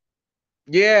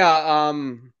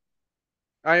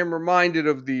am reminded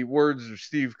of the words of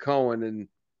Steve Cohen, and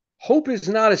hope is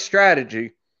not a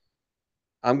strategy.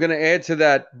 I'm going to add to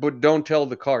that, but don't tell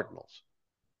the Cardinals.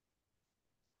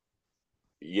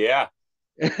 Yeah.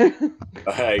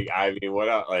 I mean, what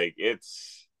else? Like,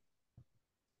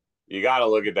 you got to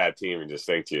look at that team and just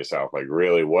think to yourself, like,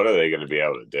 really, what are they going to be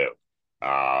able to do?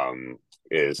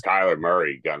 Is Kyler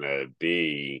Murray going to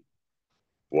be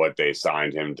what they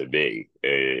signed him to be?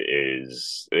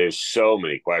 There's so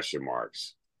many question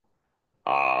marks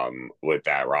with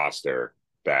that roster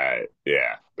that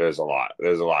there's a lot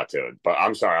to it. But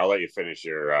I'm sorry, I'll let you finish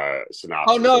your Oh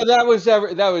synopsis. no, that was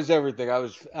everything.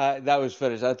 That was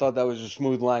finished. I thought that was a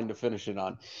smooth line to finish it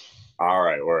on. All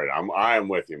right, word. I am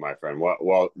with you, my friend.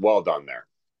 Well done there.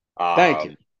 Thank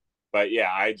you. But yeah,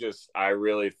 I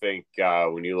really think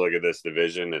when you look at this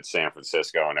division, it's San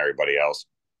Francisco and everybody else.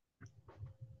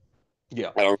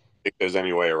 Yeah. I don't think there's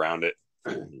any way around it.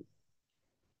 And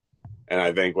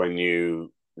I think when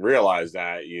you realize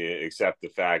that, you accept the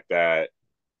fact that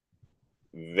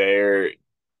there's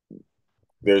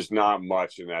not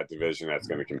much in that division that's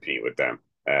going to compete with them.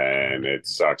 And it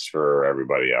sucks for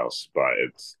everybody else, but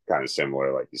it's kind of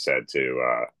similar, like you said,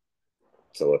 to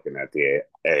looking at the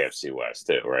AFC West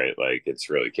too, right? Like it's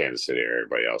really Kansas City or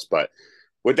everybody else. But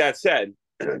with that said,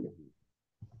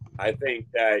 I think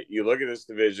that you look at this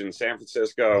division, San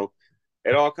Francisco,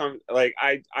 it all comes like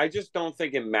I just don't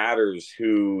think it matters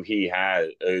who he has.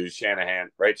 Shanahan,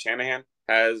 right? Shanahan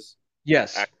has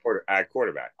Yes. at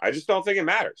quarterback. I just don't think it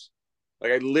matters.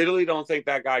 Like I literally don't think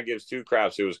that guy gives two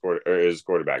craps who his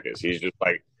quarterback is. He's just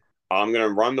like, I'm going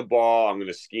to run the ball. I'm going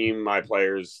to scheme my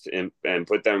players and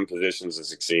put them in positions to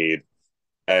succeed.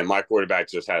 And my quarterback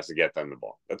just has to get them the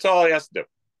ball. That's all he has to do.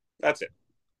 That's it.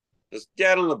 Just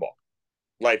get him the ball.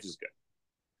 Life is good.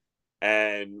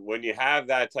 And when you have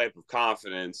that type of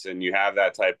confidence and you have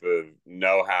that type of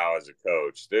know-how as a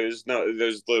coach, there's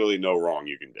literally no wrong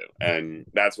you can do. And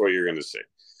that's what you're going to see.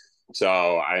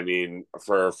 So, I mean,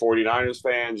 for 49ers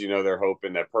fans, they're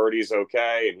hoping that Purdy's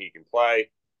okay and he can play.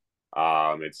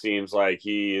 It seems like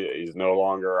he is no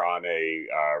longer on a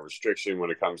restriction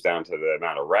when it comes down to the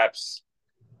amount of reps.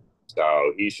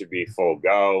 So he should be full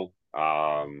go.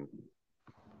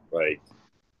 Like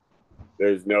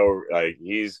there's no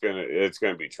it's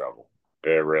gonna be trouble.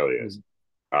 It really is.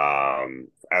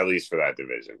 At least for that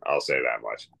division. I'll say that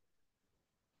much.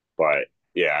 But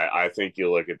yeah, I think you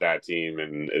look at that team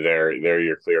and they're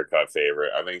your clear cut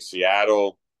favorite. I think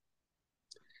Seattle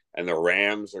and the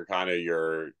Rams are kind of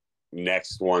your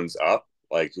next ones up,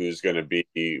 like who's going to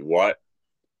be what.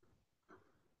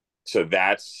 So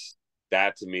that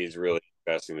to me is really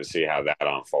interesting to see how that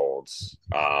unfolds.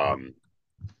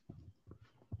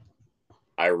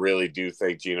 I really do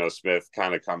think Geno Smith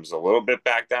kind of comes a little bit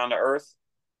back down to earth.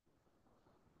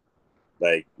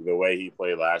 Like the way he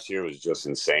played last year was just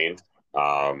insane.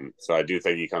 So I do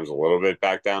think he comes a little bit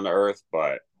back down to earth,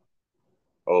 but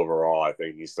overall, I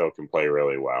think he still can play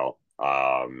really well.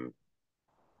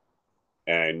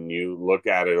 And you look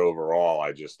at it overall,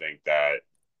 I just think that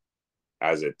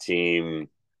as a team,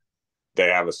 they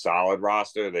have a solid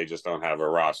roster. They just don't have a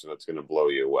roster that's going to blow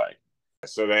you away.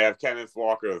 So they have Kenneth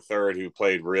Walker III, who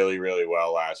played really, really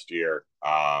well last year.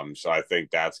 So I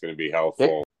think that's going to be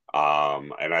helpful.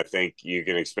 And I think you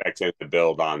can expect him to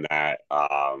build on that.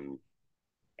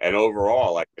 And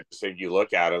overall, I just think you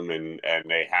look at them and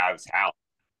they have talent.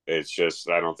 It's just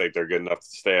I don't think they're good enough to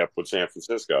stay up with San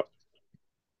Francisco.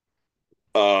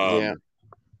 Yeah.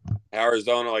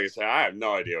 Arizona, like I said, I have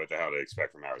no idea what the hell to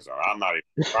expect from Arizona. I'm not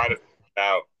even trying to figure it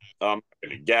out. I'm not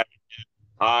going to get.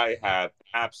 I have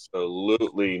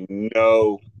absolutely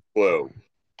no clue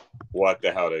what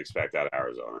the hell to expect out of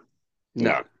Arizona.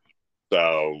 No.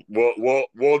 So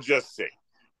we'll just see.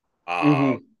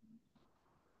 And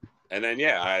then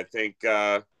I think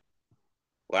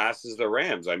last is the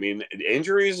Rams. I mean,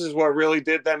 injuries is what really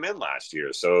did them in last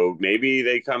year. So maybe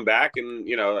they come back and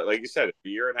like you said, a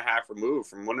year and a half removed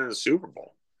from winning the Super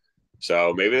Bowl.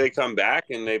 So maybe they come back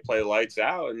and they play lights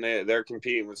out and they're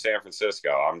competing with San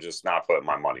Francisco. I'm just not putting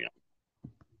my money on.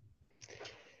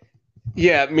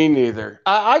 Yeah, me neither.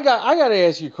 I got to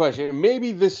ask you a question.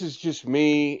 Maybe this is just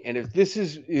me, and if this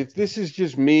is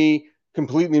just me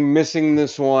completely missing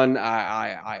this one,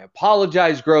 I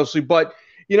apologize grossly. But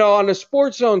on the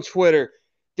SportsZone Twitter,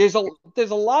 there's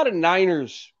a lot of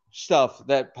Niners stuff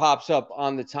that pops up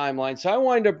on the timeline. So I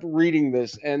wind up reading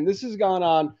this, and this has gone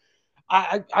on.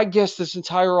 I guess this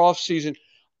entire offseason.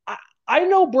 I, I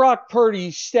know Brock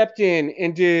Purdy stepped in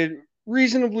and did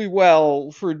reasonably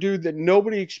well for a dude that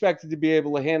nobody expected to be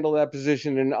able to handle that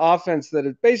position in an offense that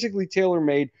is basically tailor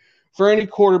made for any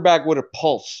quarterback with a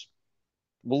pulse.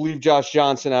 We'll leave Josh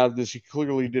Johnson out of this. He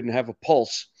clearly didn't have a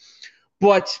pulse.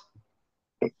 But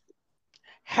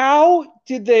how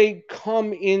did they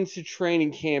come into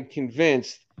training camp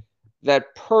convinced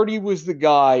that Purdy was the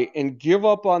guy and give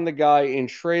up on the guy in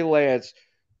Trey Lance,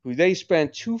 who they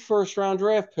spent 2 first-round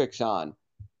draft picks on,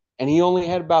 and he only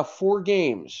had about 4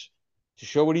 games to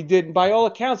show what he did? And by all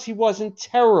accounts, he wasn't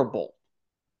terrible.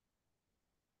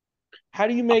 How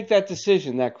do you make that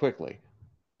decision that quickly?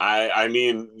 I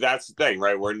mean, that's the thing,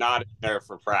 right? We're not in there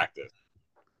for practice.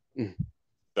 Mm.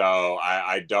 So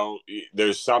I don't.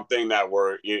 There's something that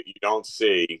you don't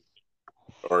see,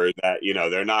 or that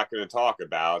they're not going to talk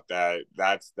about.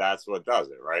 That's what does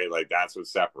it, right? Like that's what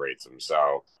separates them.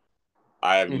 So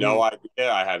I have no Mm-hmm.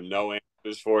 idea. I have no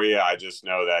answers for you. I just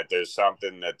know that there's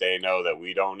something that they know that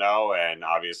we don't know, and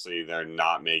obviously they're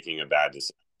not making a bad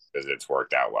decision because it's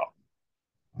worked out well.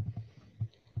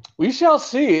 We shall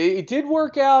see. It did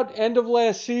work out end of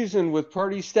last season with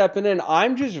Purdy stepping in.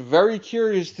 I'm just very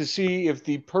curious to see if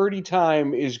the Purdy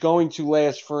time is going to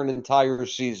last for an entire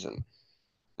season.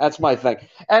 That's my thing.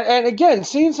 And again,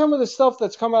 seeing some of the stuff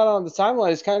that's come out on the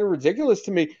timeline is kind of ridiculous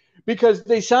to me because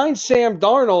they signed Sam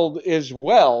Darnold as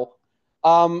well.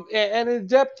 And a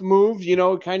depth move,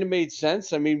 it kind of made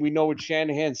sense. I mean, we know what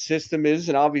Shanahan's system is,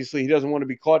 and obviously he doesn't want to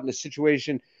be caught in a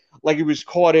situation like he was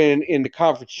caught in the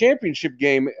conference championship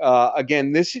game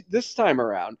again this time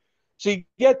around. So you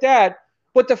get that.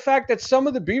 But the fact that some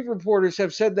of the beat reporters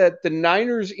have said that the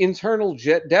Niners' internal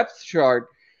depth chart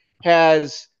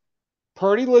has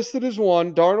Purdy listed as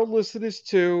 1, Darnold listed as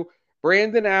 2,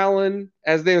 Brandon Allen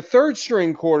as their third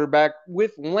string quarterback,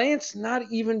 with Lance not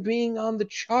even being on the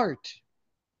chart.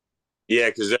 Yeah,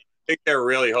 because I think they're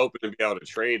really hoping to be able to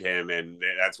trade him, and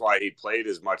that's why he played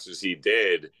as much as he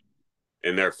did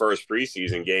in their first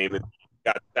preseason game and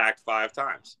got sacked 5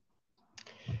 times.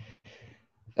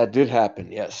 That did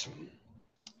happen, yes.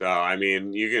 So, I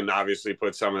mean, you can obviously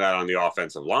put some of that on the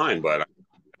offensive line, but at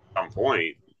some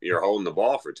point, you're holding the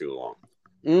ball for too long.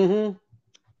 Mm-hmm.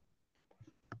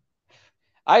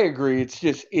 I agree.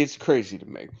 It's crazy to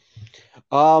me.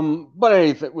 But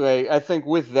anyway, I think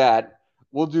with that,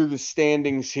 we'll do the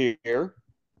standings here,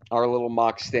 our little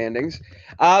mock standings.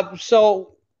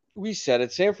 So we said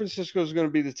it. San Francisco is going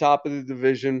to be the top of the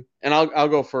division, and I'll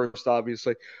go first,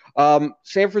 obviously.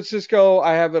 San Francisco,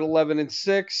 I have at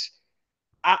 11-6.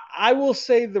 I will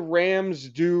say the Rams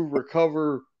do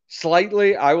recover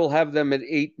slightly. I will have them at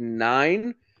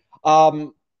 8-9.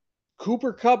 Um,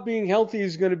 Cooper Kupp being healthy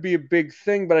is going to be a big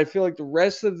thing, but I feel like the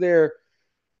rest of their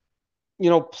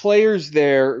players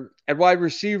there at wide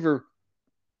receiver,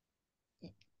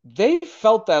 they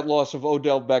felt that loss of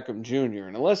Odell Beckham Jr.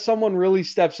 And unless someone really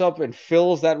steps up and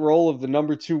fills that role of the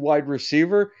number 2 wide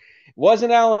receiver, it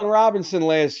wasn't Allen Robinson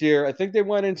last year. I think they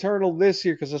went internal this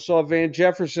year because I saw Van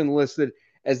Jefferson listed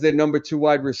as their number 2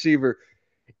 wide receiver.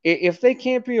 If they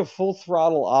can't be a full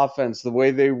throttle offense the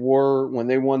way they were when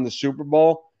they won the Super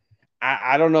Bowl,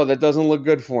 I don't know. That doesn't look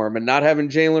good for them. And not having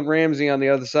Jalen Ramsey on the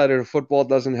other side of the football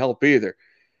doesn't help either.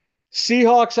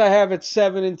 Seahawks, I have at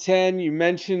 7-10. You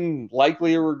mentioned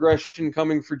likely a regression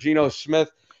coming for Geno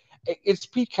Smith. It's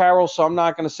Pete Carroll, so I'm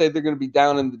not going to say they're going to be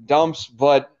down in the dumps,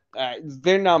 but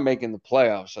they're not making the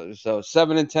playoffs. So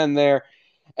 7-10 there.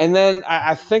 And then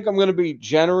I think I'm going to be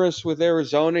generous with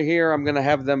Arizona here. I'm going to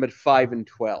have them at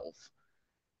 5-12.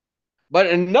 But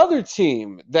another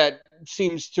team that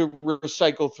seems to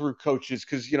recycle through coaches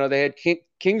because they had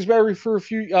Kingsbury for a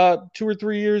few 2 or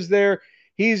 3 years there.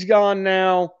 He's gone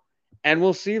now, and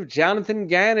we'll see if Jonathan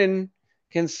Gannon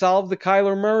can solve the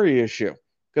Kyler Murray issue.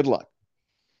 Good luck.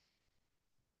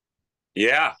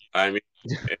 Yeah, I mean,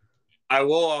 I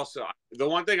will also the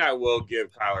one thing I will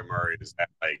give Kyler Murray is that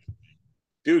like,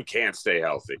 dude can't stay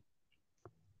healthy,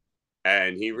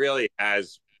 and he really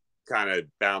has kind of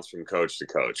bounced from coach to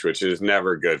coach, which is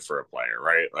never good for a player,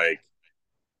 right? Like,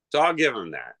 so I'll give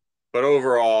him that. But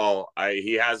overall,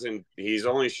 he hasn't. He's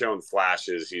only shown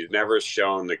flashes. He's never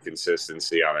shown the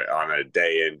consistency on a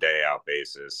day in day out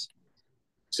basis.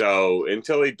 So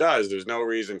until he does, there's no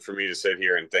reason for me to sit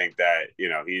here and think that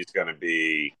he's going to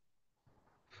be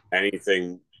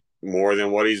anything more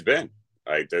than what he's been.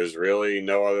 Like, there's really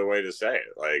no other way to say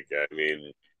it. Like, I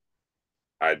mean,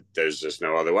 there's just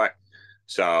no other way.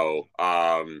 So,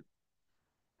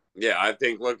 yeah, I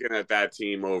think looking at that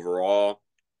team overall,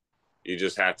 You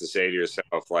just have to say to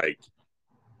yourself, like,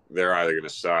 they're either going to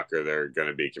suck or they're going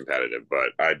to be competitive. But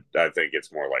I think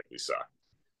it's more likely suck.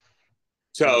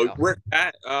 So Yeah. with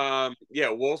that, yeah,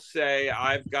 we'll say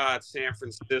I've got San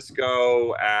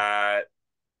Francisco at,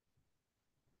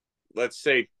 let's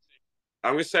say,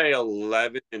 I'm going to say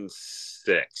 11-6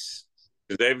 because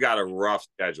they've got a rough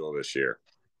schedule this year.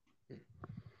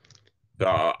 So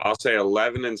I'll say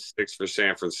 11-6 for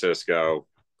San Francisco.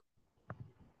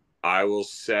 I will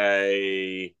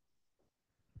say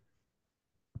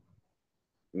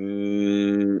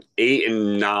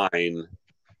 8-9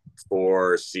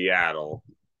 for Seattle.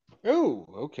 Oh,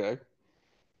 okay.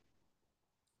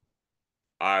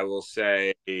 I will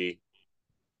say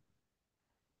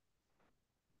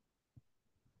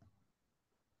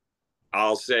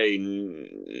I'll say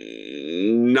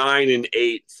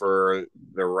 9-8 for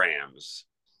the Rams.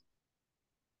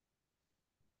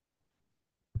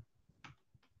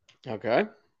 Okay.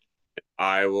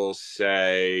 I will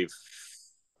say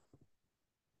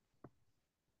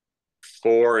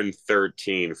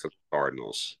 4-13 for the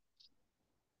Cardinals.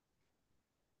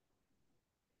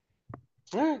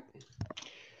 All right.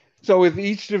 So with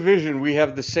each division, we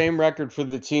have the same record for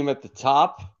the team at the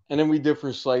top, and then we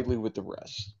differ slightly with the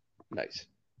rest. Nice.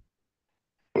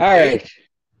 All Hey, right.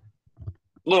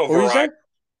 little What were you variety. saying?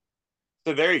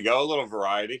 So there you go, a little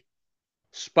variety.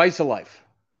 Spice of life.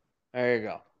 There you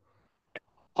go.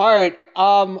 All right.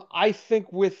 I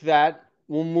think with that,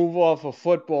 we'll move off of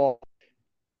football.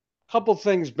 Couple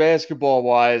things basketball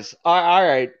wise. All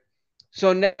right.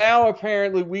 So now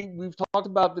apparently we've talked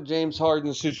about the James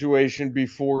Harden situation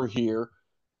before here.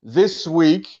 This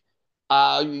week,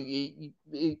 uh,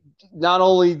 not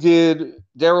only did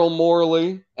Daryl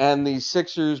Morley and the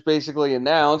Sixers basically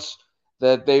announce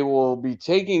that they will be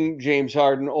taking James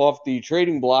Harden off the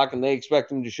trading block and they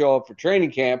expect him to show up for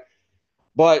training camp,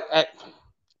 but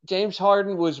James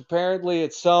Harden was apparently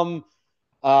at some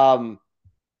um,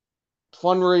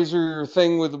 fundraiser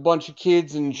thing with a bunch of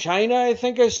kids in China, I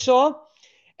think I saw.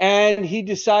 And he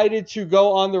decided to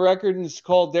go on the record and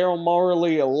call Daryl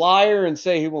Morley a liar and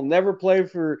say he will never play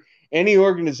for any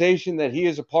organization that he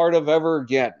is a part of ever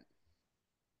again.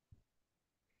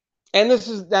 And this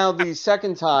is now the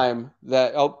second time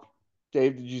that. Oh,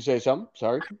 Dave, did you say something?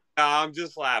 Sorry. I'm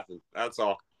just laughing. That's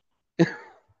all. It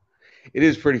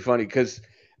is pretty funny because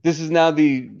this is now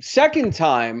the second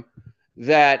time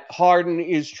that Harden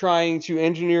is trying to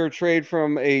engineer a trade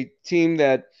from a team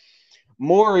that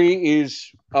Morey is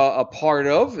a part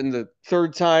of, and the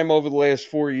third time over the last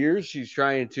 4 years, she's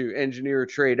trying to engineer a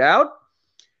trade out.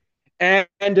 And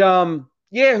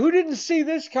yeah, who didn't see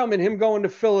this coming? Him going to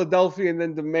Philadelphia and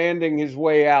then demanding his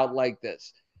way out like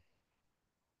this.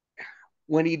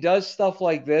 When he does stuff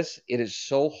like this, it is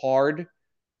so hard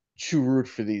to root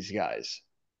for these guys.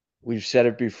 We've said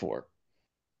it before.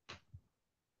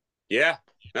 Yeah.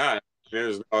 No,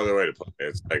 there's no other way to put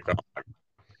it.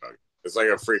 It's like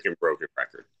a freaking broken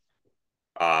record.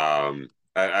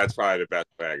 That's probably the best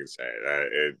way I can say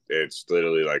it. It's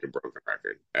literally like a broken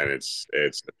record, and it's.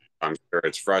 I'm sure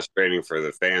it's frustrating for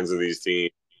the fans of these teams.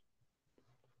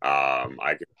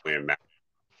 I can only imagine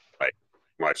like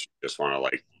much you just want to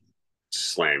like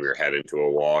slam your head into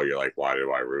a wall. You're like, why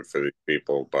do I root for these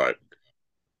people? But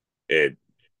it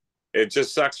it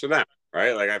just sucks for them,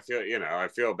 right? Like I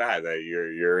feel bad that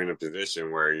you're in a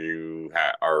position where you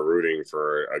are rooting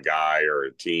for a guy or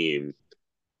a team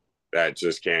that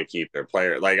just can't keep their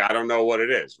player. Like I don't know what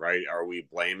it is, right? Are we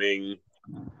blaming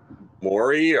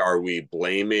Maury? Are we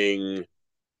blaming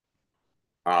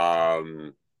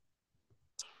um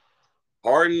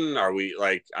Harden? Are we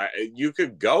like you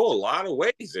could go a lot of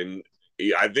ways, and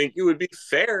I think you would be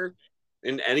fair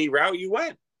in any route you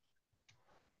went,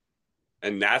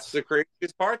 and that's the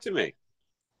craziest part to me.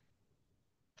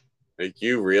 Like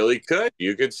you really could.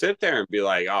 You could sit there and be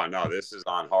like, "Oh no, this is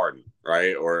on Harden,"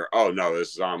 right? Or, "Oh no,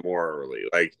 this is on Morley."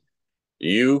 Like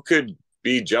you could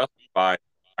be justified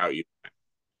how you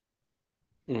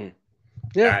Mm.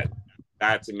 Yeah. that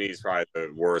that to me is probably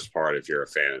the worst part if you're a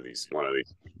fan of these one of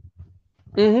these.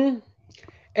 Mm-hmm.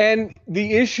 And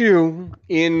the issue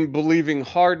in believing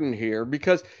Harden here,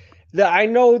 because I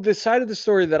know the side of the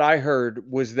story that I heard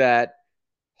was that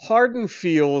Harden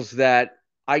feels that,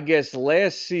 I guess,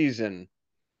 last season,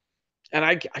 and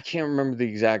I can't remember the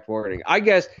exact wording. I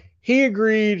guess he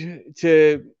agreed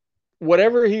to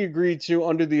whatever he agreed to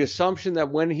under the assumption that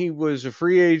when he was a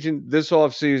free agent this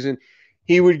offseason,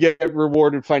 he would get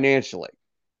rewarded financially.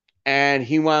 And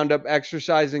he wound up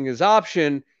exercising his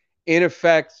option, in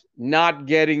effect, not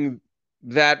getting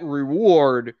that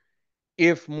reward.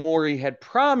 If Morey had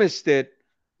promised it,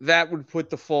 that would put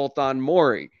the fault on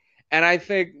Morey. And I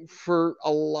think for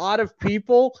a lot of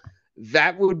people,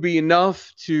 that would be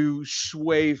enough to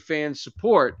sway fan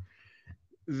support.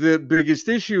 The biggest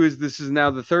issue is this is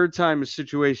now the third time a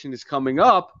situation is coming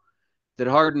up that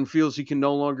Harden feels he can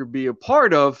no longer be a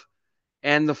part of.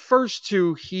 And the first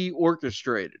two he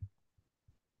orchestrated.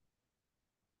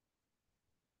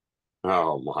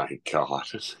 Oh my God.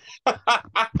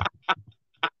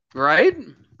 Right?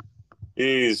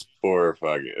 He's poor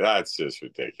fucking. That's just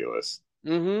ridiculous.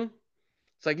 Mm-hmm.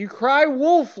 It's like you cry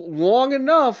wolf long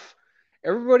enough,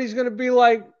 everybody's gonna be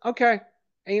like, okay,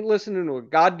 ain't listening to a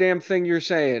goddamn thing you're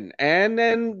saying. And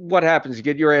then what happens? You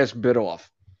get your ass bit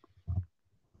off.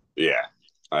 Yeah.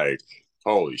 Like,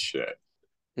 holy shit.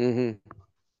 Mm-hmm.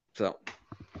 So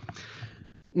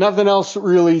nothing else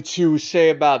really to say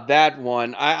about that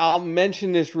one. I'll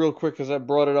mention this real quick because I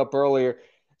brought it up earlier.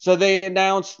 So they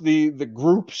announced the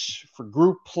groups for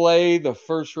group play, the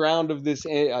first round of this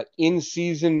in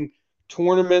season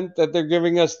tournament that they're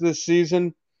giving us this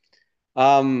season.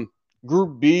 Um,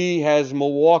 Group B has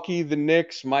Milwaukee, the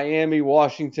Knicks, Miami,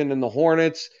 Washington, and the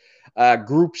Hornets.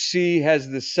 Group C has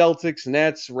the Celtics,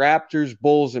 Nets, Raptors,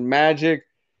 Bulls, and Magic.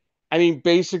 I mean,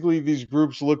 basically, these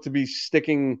groups look to be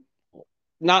sticking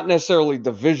not necessarily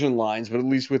division lines, but at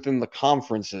least within the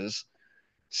conferences.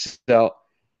 So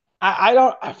I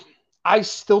don't. I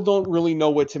still don't really know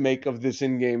what to make of this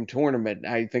in-game tournament.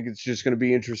 I think it's just going to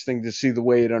be interesting to see the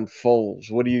way it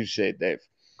unfolds. What do you say, Dave?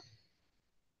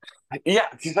 Yeah,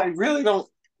 because I really don't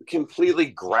completely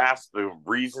grasp the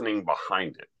reasoning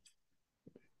behind it.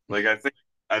 Like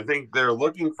I think they're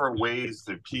looking for ways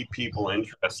to keep people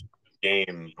interested in the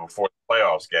game before the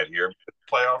playoffs get here. Because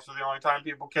the playoffs are the only time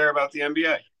people care about the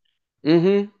NBA.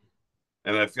 Mm-hmm.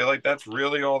 And I feel like that's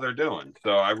really all they're doing. So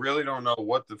I really don't know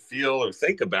what to feel or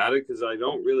think about it because I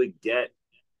don't really get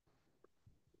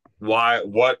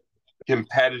what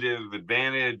competitive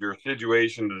advantage or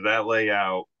situation does that lay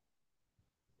out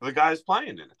for the guys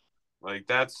playing in it. Like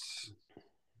that's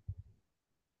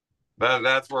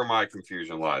where my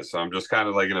confusion lies. So I'm just kind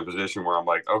of like in a position where I'm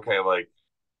like, okay, like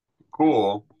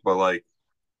cool, but like,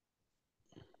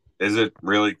 is it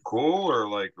really cool or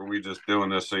like are we just doing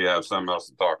this so you have something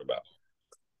else to talk about?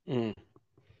 Mm.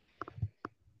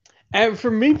 And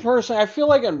for me personally, I feel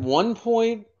like at one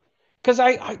point, because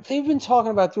they've been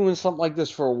talking about doing something like this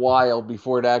for a while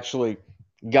before it actually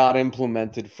got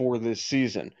implemented for this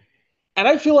season. And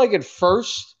I feel like at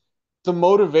first the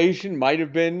motivation might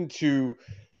have been to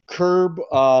curb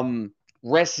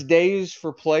rest days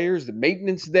for players, the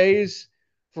maintenance days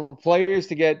for players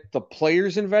to get the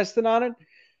players invested on it.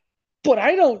 But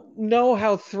I don't know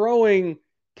how throwing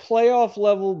playoff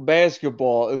level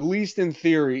basketball, at least in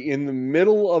theory, in the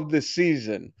middle of the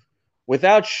season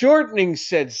without shortening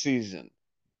said season,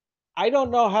 I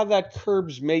don't know how that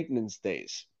curbs maintenance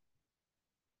days.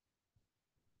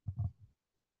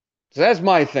 So that's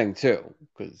my thing too,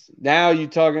 because now you're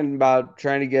talking about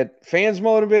trying to get fans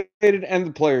motivated and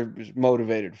the players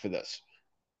motivated for this.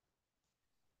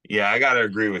 Yeah, I got to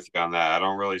agree with you on that. I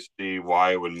don't really see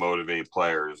why it would motivate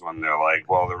players when they're like,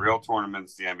 well, the real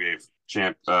tournament's the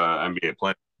NBA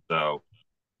play. So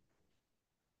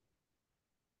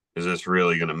is this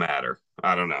really going to matter?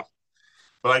 I don't know.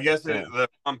 But I guess Yeah. the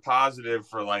one positive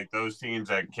for like those teams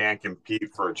that can't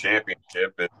compete for a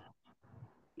championship is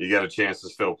you get a chance to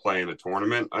still play in a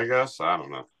tournament. I guess I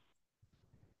don't know.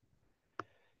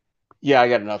 Yeah, I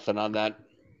got nothing on that.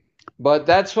 But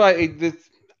that's why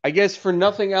I guess for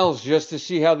nothing else, just to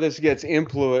see how this gets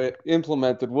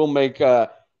implemented, we'll make an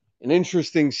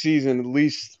interesting season, at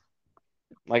least,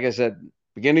 like I said,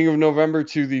 beginning of November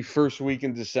to the first week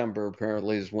in December,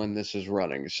 apparently, is when this is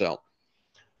running. So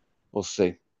we'll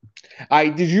see.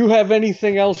 Did you have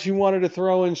anything else you wanted to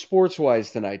throw in sports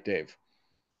wise tonight, Dave?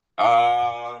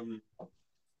 Um,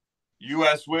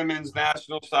 U.S. women's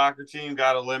national soccer team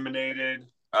got eliminated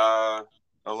a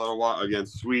little while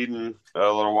against Sweden a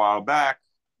little while back.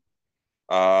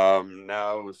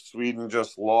 Now Sweden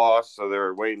just lost, so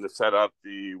they're waiting to set up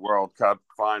the World Cup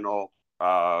final.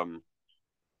 So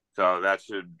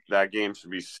that game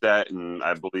should be set and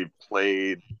I believe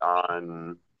played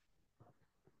on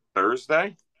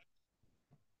Thursday.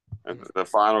 And the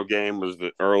final game was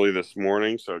early this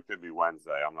morning, so it could be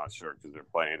Wednesday. I'm not sure because they're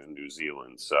playing in New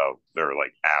Zealand, so they're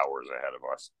like hours ahead of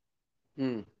us.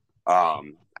 Hmm.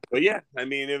 But yeah, I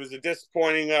mean, it was a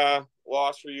disappointing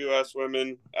loss for U.S.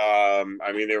 women.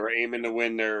 I mean, they were aiming to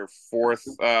win their fourth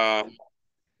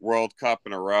World Cup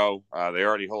in a row. They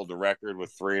already hold the record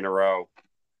with three in a row,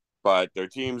 but their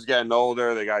team's getting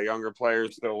older. They got younger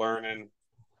players still learning.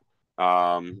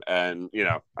 And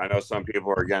I know some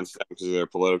people are against them because of their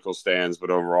political stands,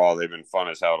 but overall, they've been fun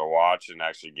as hell to watch and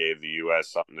actually gave the U.S.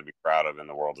 something to be proud of in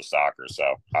the world of soccer.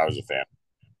 So I was a fan.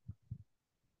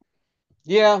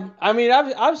 Yeah, I mean,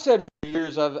 I've said for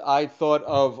years I thought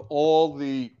of all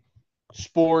the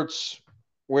sports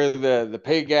where the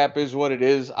pay gap is what it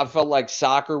is. I felt like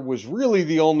soccer was really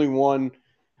the only one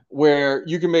where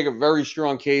you can make a very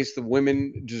strong case the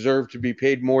women deserve to be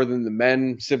paid more than the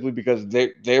men simply because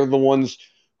they're the ones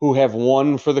who have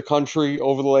won for the country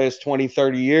over the last 20,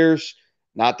 30 years,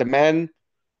 not the men.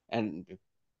 And if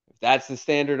that's the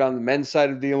standard on the men's side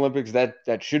of the Olympics, that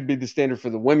should be the standard for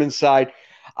the women's side.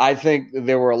 I think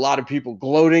there were a lot of people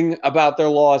gloating about their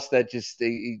loss that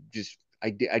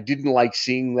I didn't like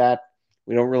seeing that.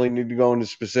 We don't really need to go into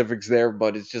specifics there,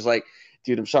 but it's just like,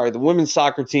 dude, I'm sorry. The women's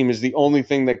soccer team is the only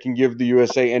thing that can give the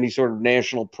USA any sort of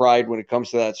national pride when it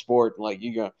comes to that sport. Like,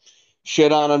 you go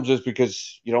shit on them just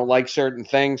because you don't like certain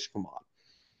things. Come on.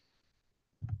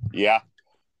 Yeah,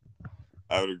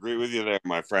 I would agree with you there,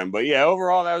 my friend. But yeah,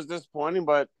 overall, that was disappointing.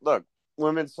 But look,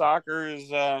 women's soccer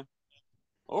is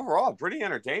overall pretty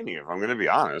entertaining, if I'm going to be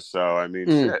honest. So, I mean,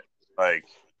 Mm, shit. Like,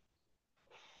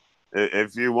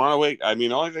 if you want to wait, I mean,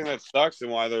 the only thing that sucks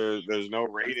and why there's no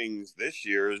ratings this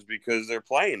year is because they're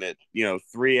playing at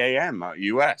 3 a.m.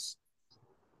 U.S.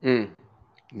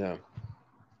 no,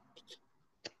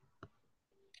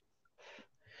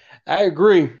 I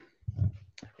agree.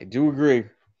 I do agree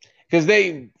because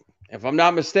if I'm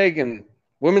not mistaken,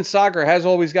 women's soccer has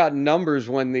always got numbers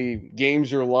when the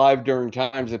games are live during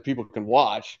times that people can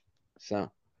watch. So,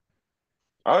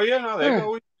 Oh yeah, no, they've eh.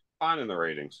 always been fine in the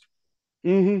ratings.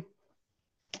 Mm-hmm.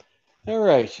 All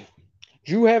right.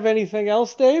 Do you have anything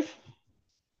else, Dave?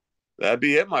 That'd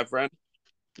be it, my friend.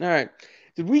 All right.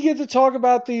 Did we get to talk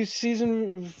about the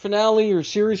season finale or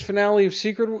series finale of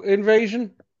Secret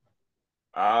Invasion?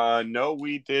 No,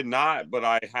 we did not, but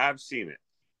I have seen it.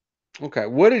 Okay.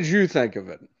 What did you think of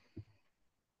it?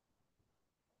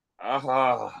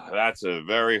 That's a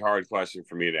very hard question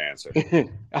for me to answer.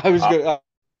 I was Uh, good.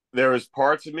 there was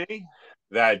parts of me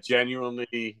that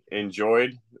genuinely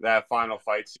enjoyed that final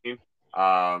fight scene.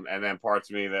 And then parts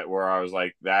of me that where I was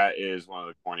like, that is one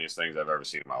of the corniest things I've ever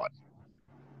seen in my life.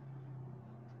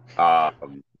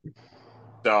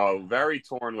 So very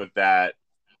torn with that.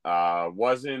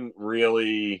 Wasn't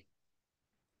really,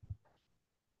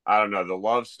 I don't know, the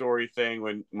love story thing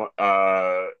when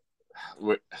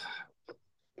with,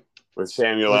 with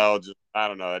Samuel L. Just I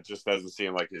don't know, it just doesn't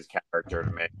seem like his character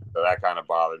to me. So that kind of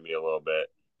bothered me a little bit.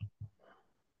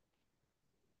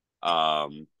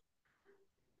 Um,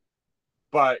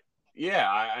 but yeah,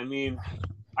 I mean,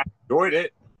 I enjoyed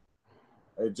it.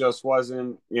 It just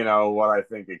wasn't, what I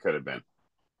think it could have been.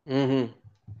 Mm-hmm.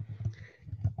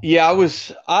 Yeah,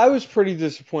 I was pretty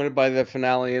disappointed by the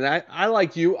finale, and I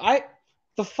like you.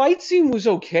 The fight scene was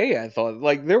okay. I thought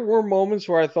like there were moments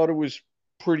where I thought it was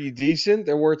pretty decent.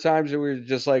 There were times that we were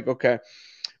just like, okay,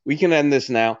 we can end this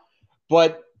now.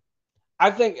 But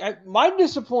I think my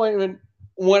disappointment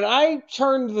when I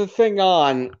turned the thing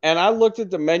on and I looked at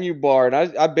the menu bar and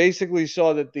I basically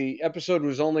saw that the episode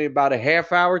was only about a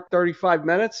half hour, 35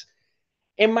 minutes.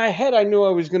 In my head, I knew I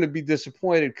was going to be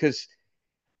disappointed because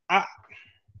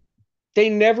they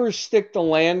never stick the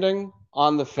landing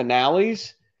on the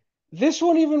finales. This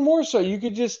one, even more so. You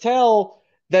could just tell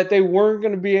that they weren't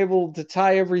going to be able to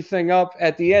tie everything up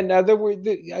at the end. Now, there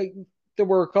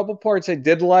were a couple parts I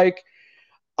did like.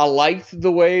 I liked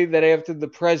the way that after the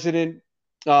president,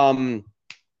 um,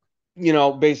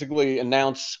 basically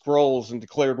announced scrolls and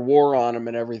declared war on him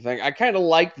and everything. I kind of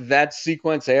liked that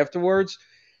sequence afterwards.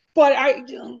 But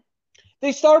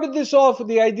they started this off with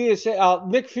the idea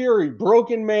Nick Fury,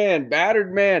 broken man,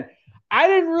 battered man. I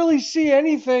didn't really see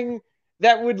anything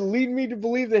that would lead me to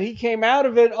believe that he came out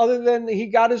of it other than he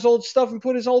got his old stuff and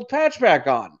put his old patch back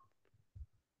on.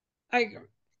 I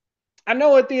I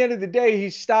know at the end of the day he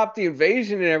stopped the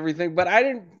invasion and everything, but I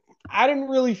didn't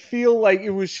really feel like it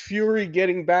was Fury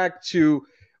getting back to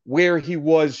where he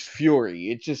was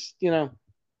Fury. It just,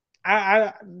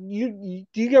 I do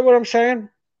you get what I'm saying?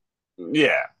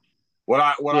 Yeah. What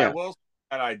I Yeah. will say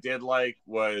that I did like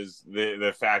was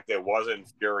the fact that it wasn't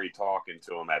Fury talking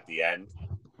to him at the end.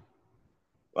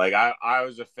 Like I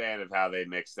was a fan of how they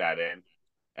mixed that in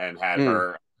and had Mm,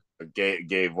 her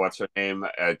gave what's her name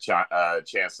a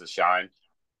chance to shine.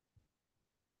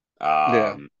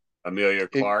 yeah. Um, Amelia It,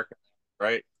 Clark,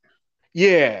 right?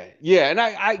 Yeah, yeah, and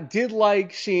I did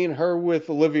like seeing her with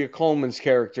Olivia Colman's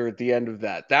character at the end of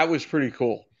that. That was pretty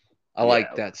cool. I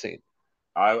liked Yeah, that scene.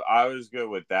 I was good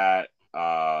with that.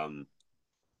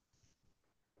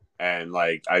 And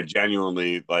like I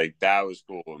genuinely like that was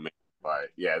cool with me. But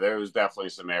yeah, there was definitely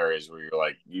some areas where you're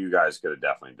like, you guys could have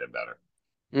definitely did better.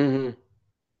 Hmm.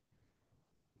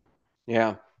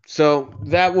 Yeah. So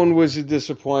that one was a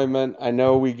disappointment. I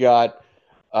know we got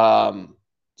um,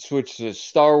 switched to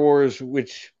Star Wars,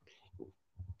 which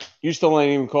you still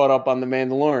ain't even caught up on the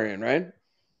Mandalorian, right?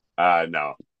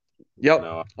 No, Yep.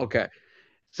 no. Okay.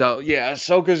 So yeah,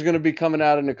 Ahsoka's gonna be coming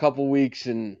out in a couple weeks,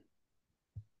 and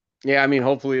yeah, I mean,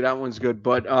 hopefully that one's good.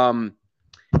 But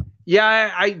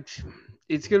yeah,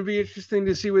 it's gonna be interesting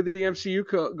to see where the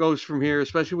MCU goes from here,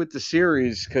 especially with the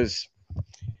series, because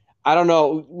I don't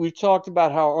know. We've talked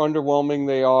about how underwhelming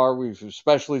they are. We've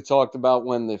especially talked about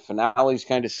when the finales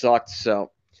kind of sucked.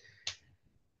 So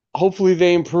hopefully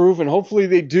they improve, and hopefully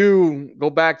they do go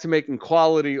back to making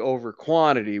quality over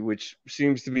quantity, which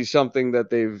seems to be something that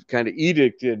they've kind of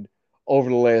edicted over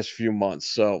the last few months.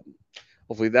 So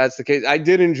hopefully that's the case. I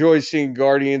did enjoy seeing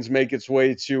Guardians make its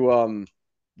way to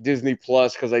Disney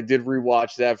Plus because I did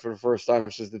rewatch that for the first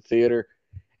time since the theater.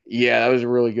 Yeah, that was a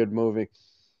really good movie.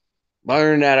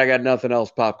 Other than that, I got nothing else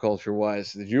pop culture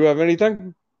wise. Did you have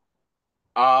anything?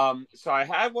 So I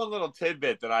had one little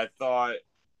tidbit that I thought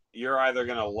you're either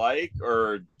gonna like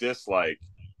or dislike.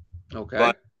 Okay.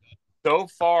 But so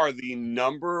far, the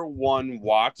number one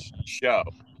watch show,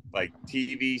 like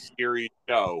TV series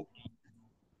show,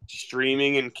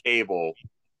 streaming and cable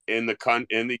in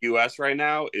the US right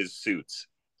now is Suits.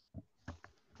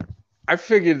 I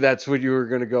figured that's what you were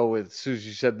going to go with as soon as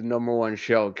you said the number one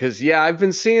show. Because, yeah, I've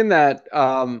been seeing that.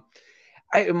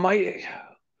 I might,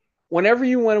 whenever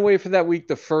you went away for that week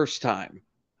the first time,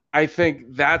 I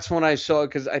think that's when I saw it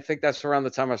because I think that's around the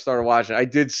time I started watching. I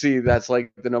did see that's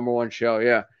like the number one show.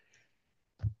 Yeah.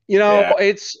 Yeah,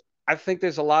 I think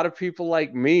there's a lot of people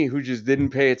like me who just didn't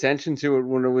pay attention to it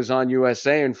when it was on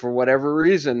USA. And for whatever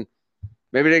reason,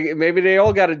 maybe they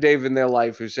all got a Dave in their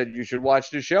life who said you should watch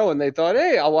the show. And they thought,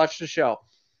 hey, I'll watch the show.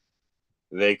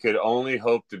 they could only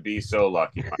hope to be so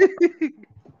lucky.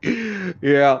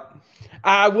 Yeah.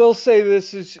 I will say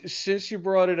this is since you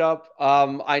brought it up.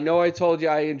 I know I told you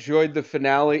I enjoyed the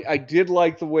finale. I did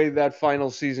like the way that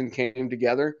final season came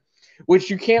together,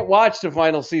 which you can't watch the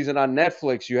final season on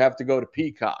Netflix. You have to go to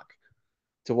Peacock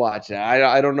to watch that.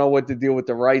 I don't know what the deal with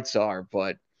the rights are,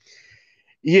 but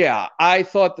yeah, I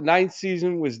thought the ninth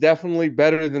season was definitely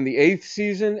better than the eighth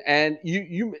season. And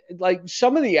you like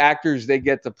some of the actors they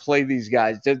get to play these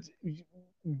guys.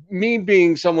 Me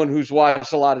being someone who's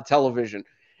watched a lot of television,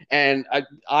 and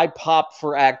I pop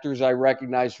for actors I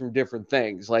recognize from different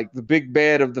things. Like the big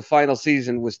bad of the final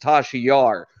season was Tasha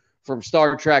Yar from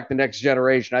Star Trek: The Next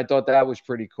Generation. I thought that was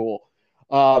pretty cool.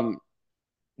 Um,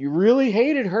 you really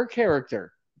hated her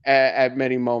character at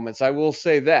many moments. I will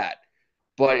say that,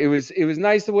 but it was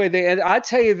nice the way they. And I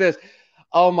tell you this,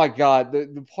 oh my god,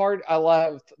 the part I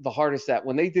laughed the hardest at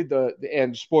when they did the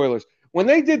and spoilers when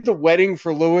they did the wedding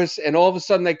for Lewis, and all of a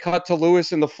sudden they cut to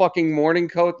Lewis in the fucking morning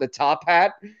coat, the top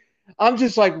hat. I'm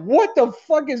just like, what the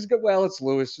fuck is good? Well, it's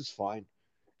Lewis. It's fine.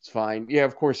 It's fine. Yeah,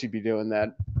 of course he'd be doing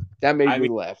that. That made I me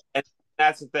mean, laugh. and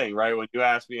that's the thing, right? When you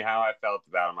asked me how I felt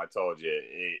about him, I told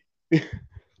you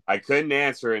I couldn't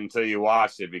answer it until you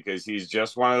watched it because he's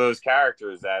just one of those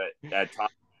characters that at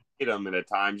times you hate him and at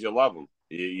times you love him.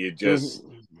 You just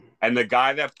Mm-hmm. and the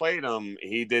guy that played him,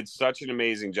 he did such an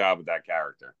amazing job with that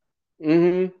character.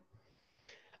 Mm-hmm.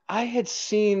 I had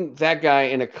seen that guy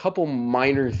in a couple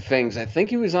minor things. I think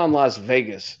he was on Las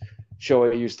Vegas show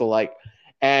I used to like,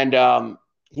 and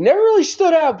he never really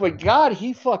stood out. But God,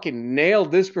 he fucking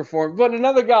nailed this performance. But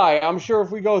another guy, I'm sure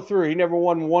if we go through, he never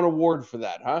won one award for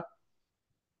that, huh?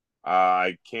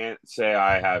 I can't say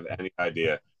I have any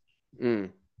idea. Mm,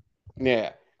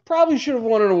 yeah, probably should have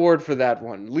won an award for that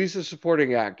one, at least a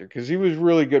supporting actor, because he was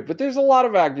really good. But there's a lot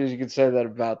of actors you could say that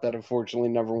about that unfortunately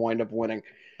never wind up winning.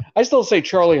 I still say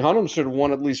Charlie Hunnam should have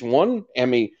won at least one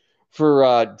Emmy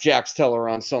for Jax Teller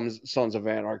on Sons of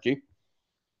Anarchy.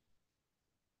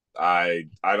 I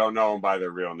don't know him by their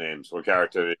real names. What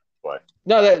character did he play?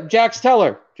 No, that Jax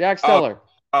Teller. Jax Oh, Teller.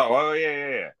 oh, yeah, yeah,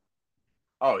 yeah.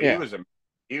 Oh, Yeah.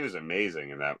 he was amazing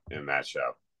in that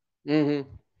show. Mm-hmm.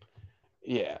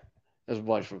 Yeah. There's a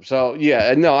bunch of them. So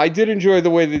yeah, no, I did enjoy the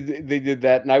way they did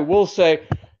that, and I will say,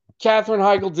 Katherine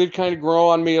Heigl did kind of grow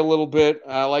on me a little bit.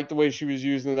 I like the way she was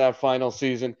used in that final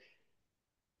season.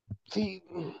 The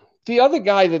the other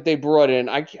guy that they brought in,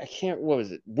 I can't. What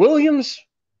was it? Williams.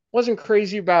 Wasn't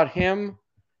crazy about him.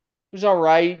 He was all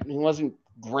right. He wasn't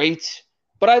great,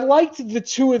 but I liked the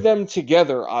two of them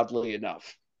together. Oddly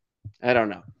enough, I don't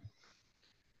know.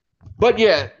 But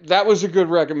yeah, that was a good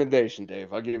recommendation,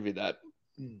 Dave. I'll give you that.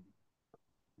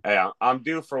 Hey, I'm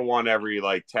due for one every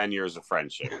like 10 years of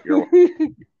friendship. You're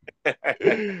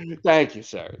Thank you,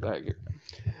 sir. Thank you.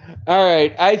 All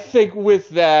right. I think with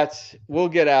that, we'll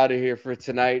get out of here for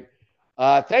tonight.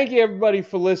 Thank you, everybody,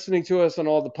 for listening to us on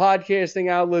all the podcasting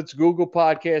outlets: Google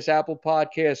Podcasts, Apple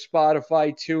Podcasts,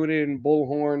 Spotify, TuneIn,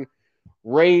 Bullhorn.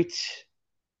 Rate,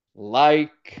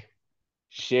 like,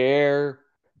 share,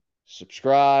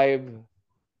 subscribe,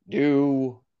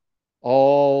 do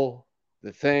all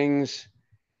the things.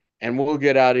 And we'll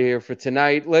get out of here for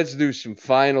tonight. Let's do some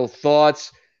final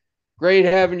thoughts. Great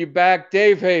having you back,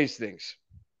 Dave Hastings.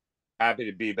 Happy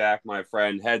to be back, my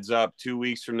friend. Heads up, 2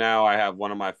 weeks from now, I have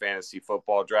one of my fantasy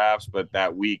football drafts, but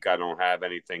that week I don't have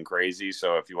anything crazy.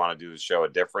 So if you want to do the show a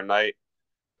different night,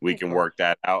 we can work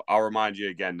that out. I'll remind you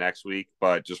again next week,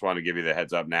 but just want to give you the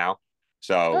heads up now. All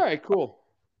So, right, cool.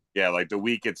 yeah, like the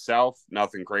week itself,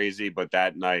 nothing crazy, but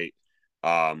that night,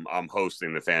 I'm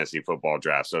hosting the fantasy football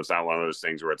draft. So it's not one of those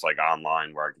things where it's like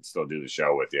online where I can still do the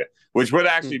show with you, which would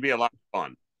actually be a lot of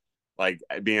fun. Like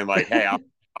being like, hey,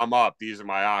 I'm up. These are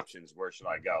my options. Where should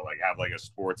I go? Like have like a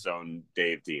SportsZone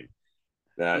Dave team.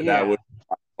 That would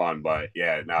be fun. But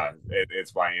yeah, no,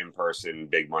 it's my in person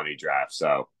big money draft.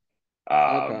 So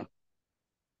Okay.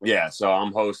 yeah, so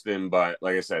I'm hosting, but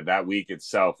like I said, that week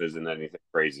itself isn't anything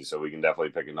crazy. So we can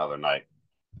definitely pick another night.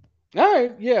 All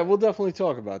right. Yeah, we'll definitely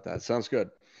talk about that. Sounds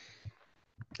good.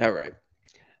 All right.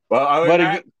 Well, other than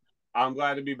But that, I'm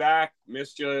glad to be back.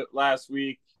 Missed you last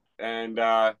week. And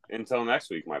until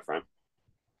next week, my friend.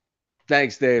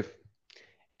 thanks, Dave.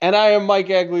 And I am Mike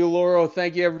Aglioloro.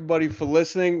 Thank you, everybody, for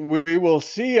listening. We will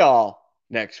see y'all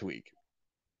next week.